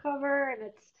creative cover and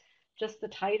it's just the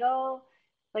title,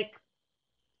 like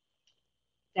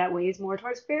that weighs more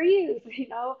towards fair use, you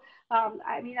know?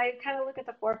 I mean, I kind of look at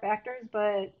the four factors,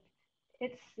 but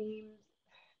it seems,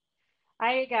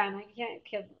 I can't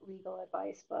give legal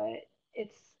advice, but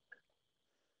it's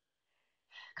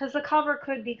because the cover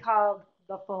could be called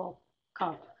the full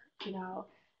cover, you know?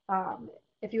 Um,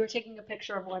 if you were taking a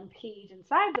picture of one page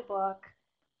inside the book,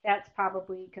 that's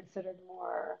probably considered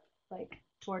more like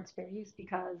towards fair use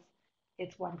because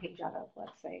it's one page out of,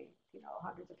 let's say,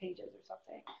 hundreds of pages or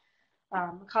something.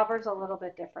 The cover's a little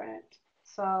bit different.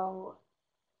 So,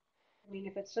 I mean,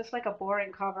 if it's just like a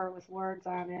boring cover with words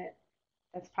on it,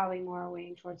 that's probably more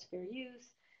weighing towards fair use.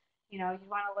 You know, you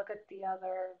want to look at the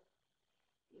other,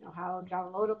 you know, how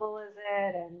downloadable is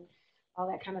it and all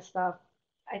that kind of stuff.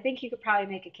 I think you could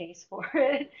probably make a case for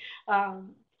it.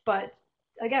 But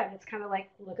again, it's kind of like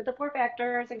look at the four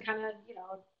factors and kind of, you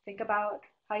know, think about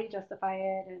how you justify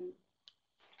it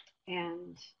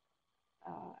and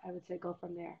I would say go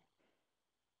from there.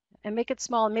 And make it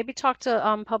small. And maybe talk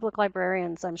to public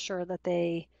librarians. I'm sure that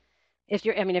they, if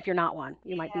you're not one,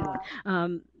 you might be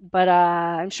one. But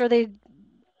I'm sure they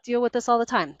deal with this all the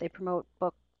time. They promote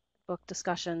book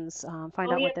discussions,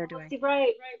 find out what they're doing.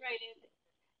 Right. And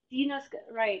Dina's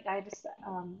right. I just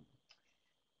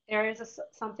there is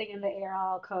something in the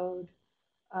ARL code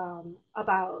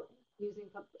about using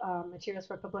materials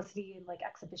for publicity and like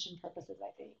exhibition purposes,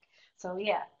 I think. So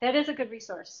yeah, that is a good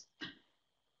resource.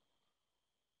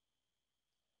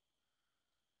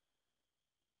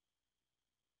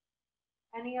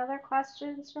 Any other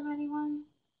questions from anyone?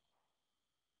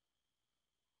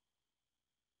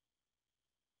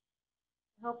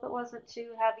 I hope it wasn't too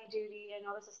heavy duty. I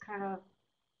know this is kind of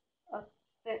a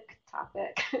thick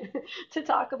topic to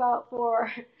talk about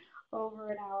for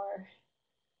over an hour.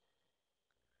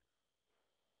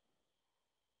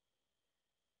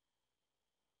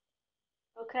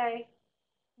 Okay.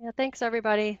 Yeah, thanks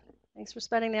everybody. Thanks for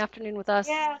spending the afternoon with us.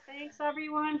 Yeah, thanks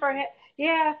everyone for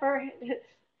for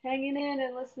hanging in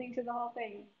and listening to the whole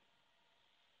thing.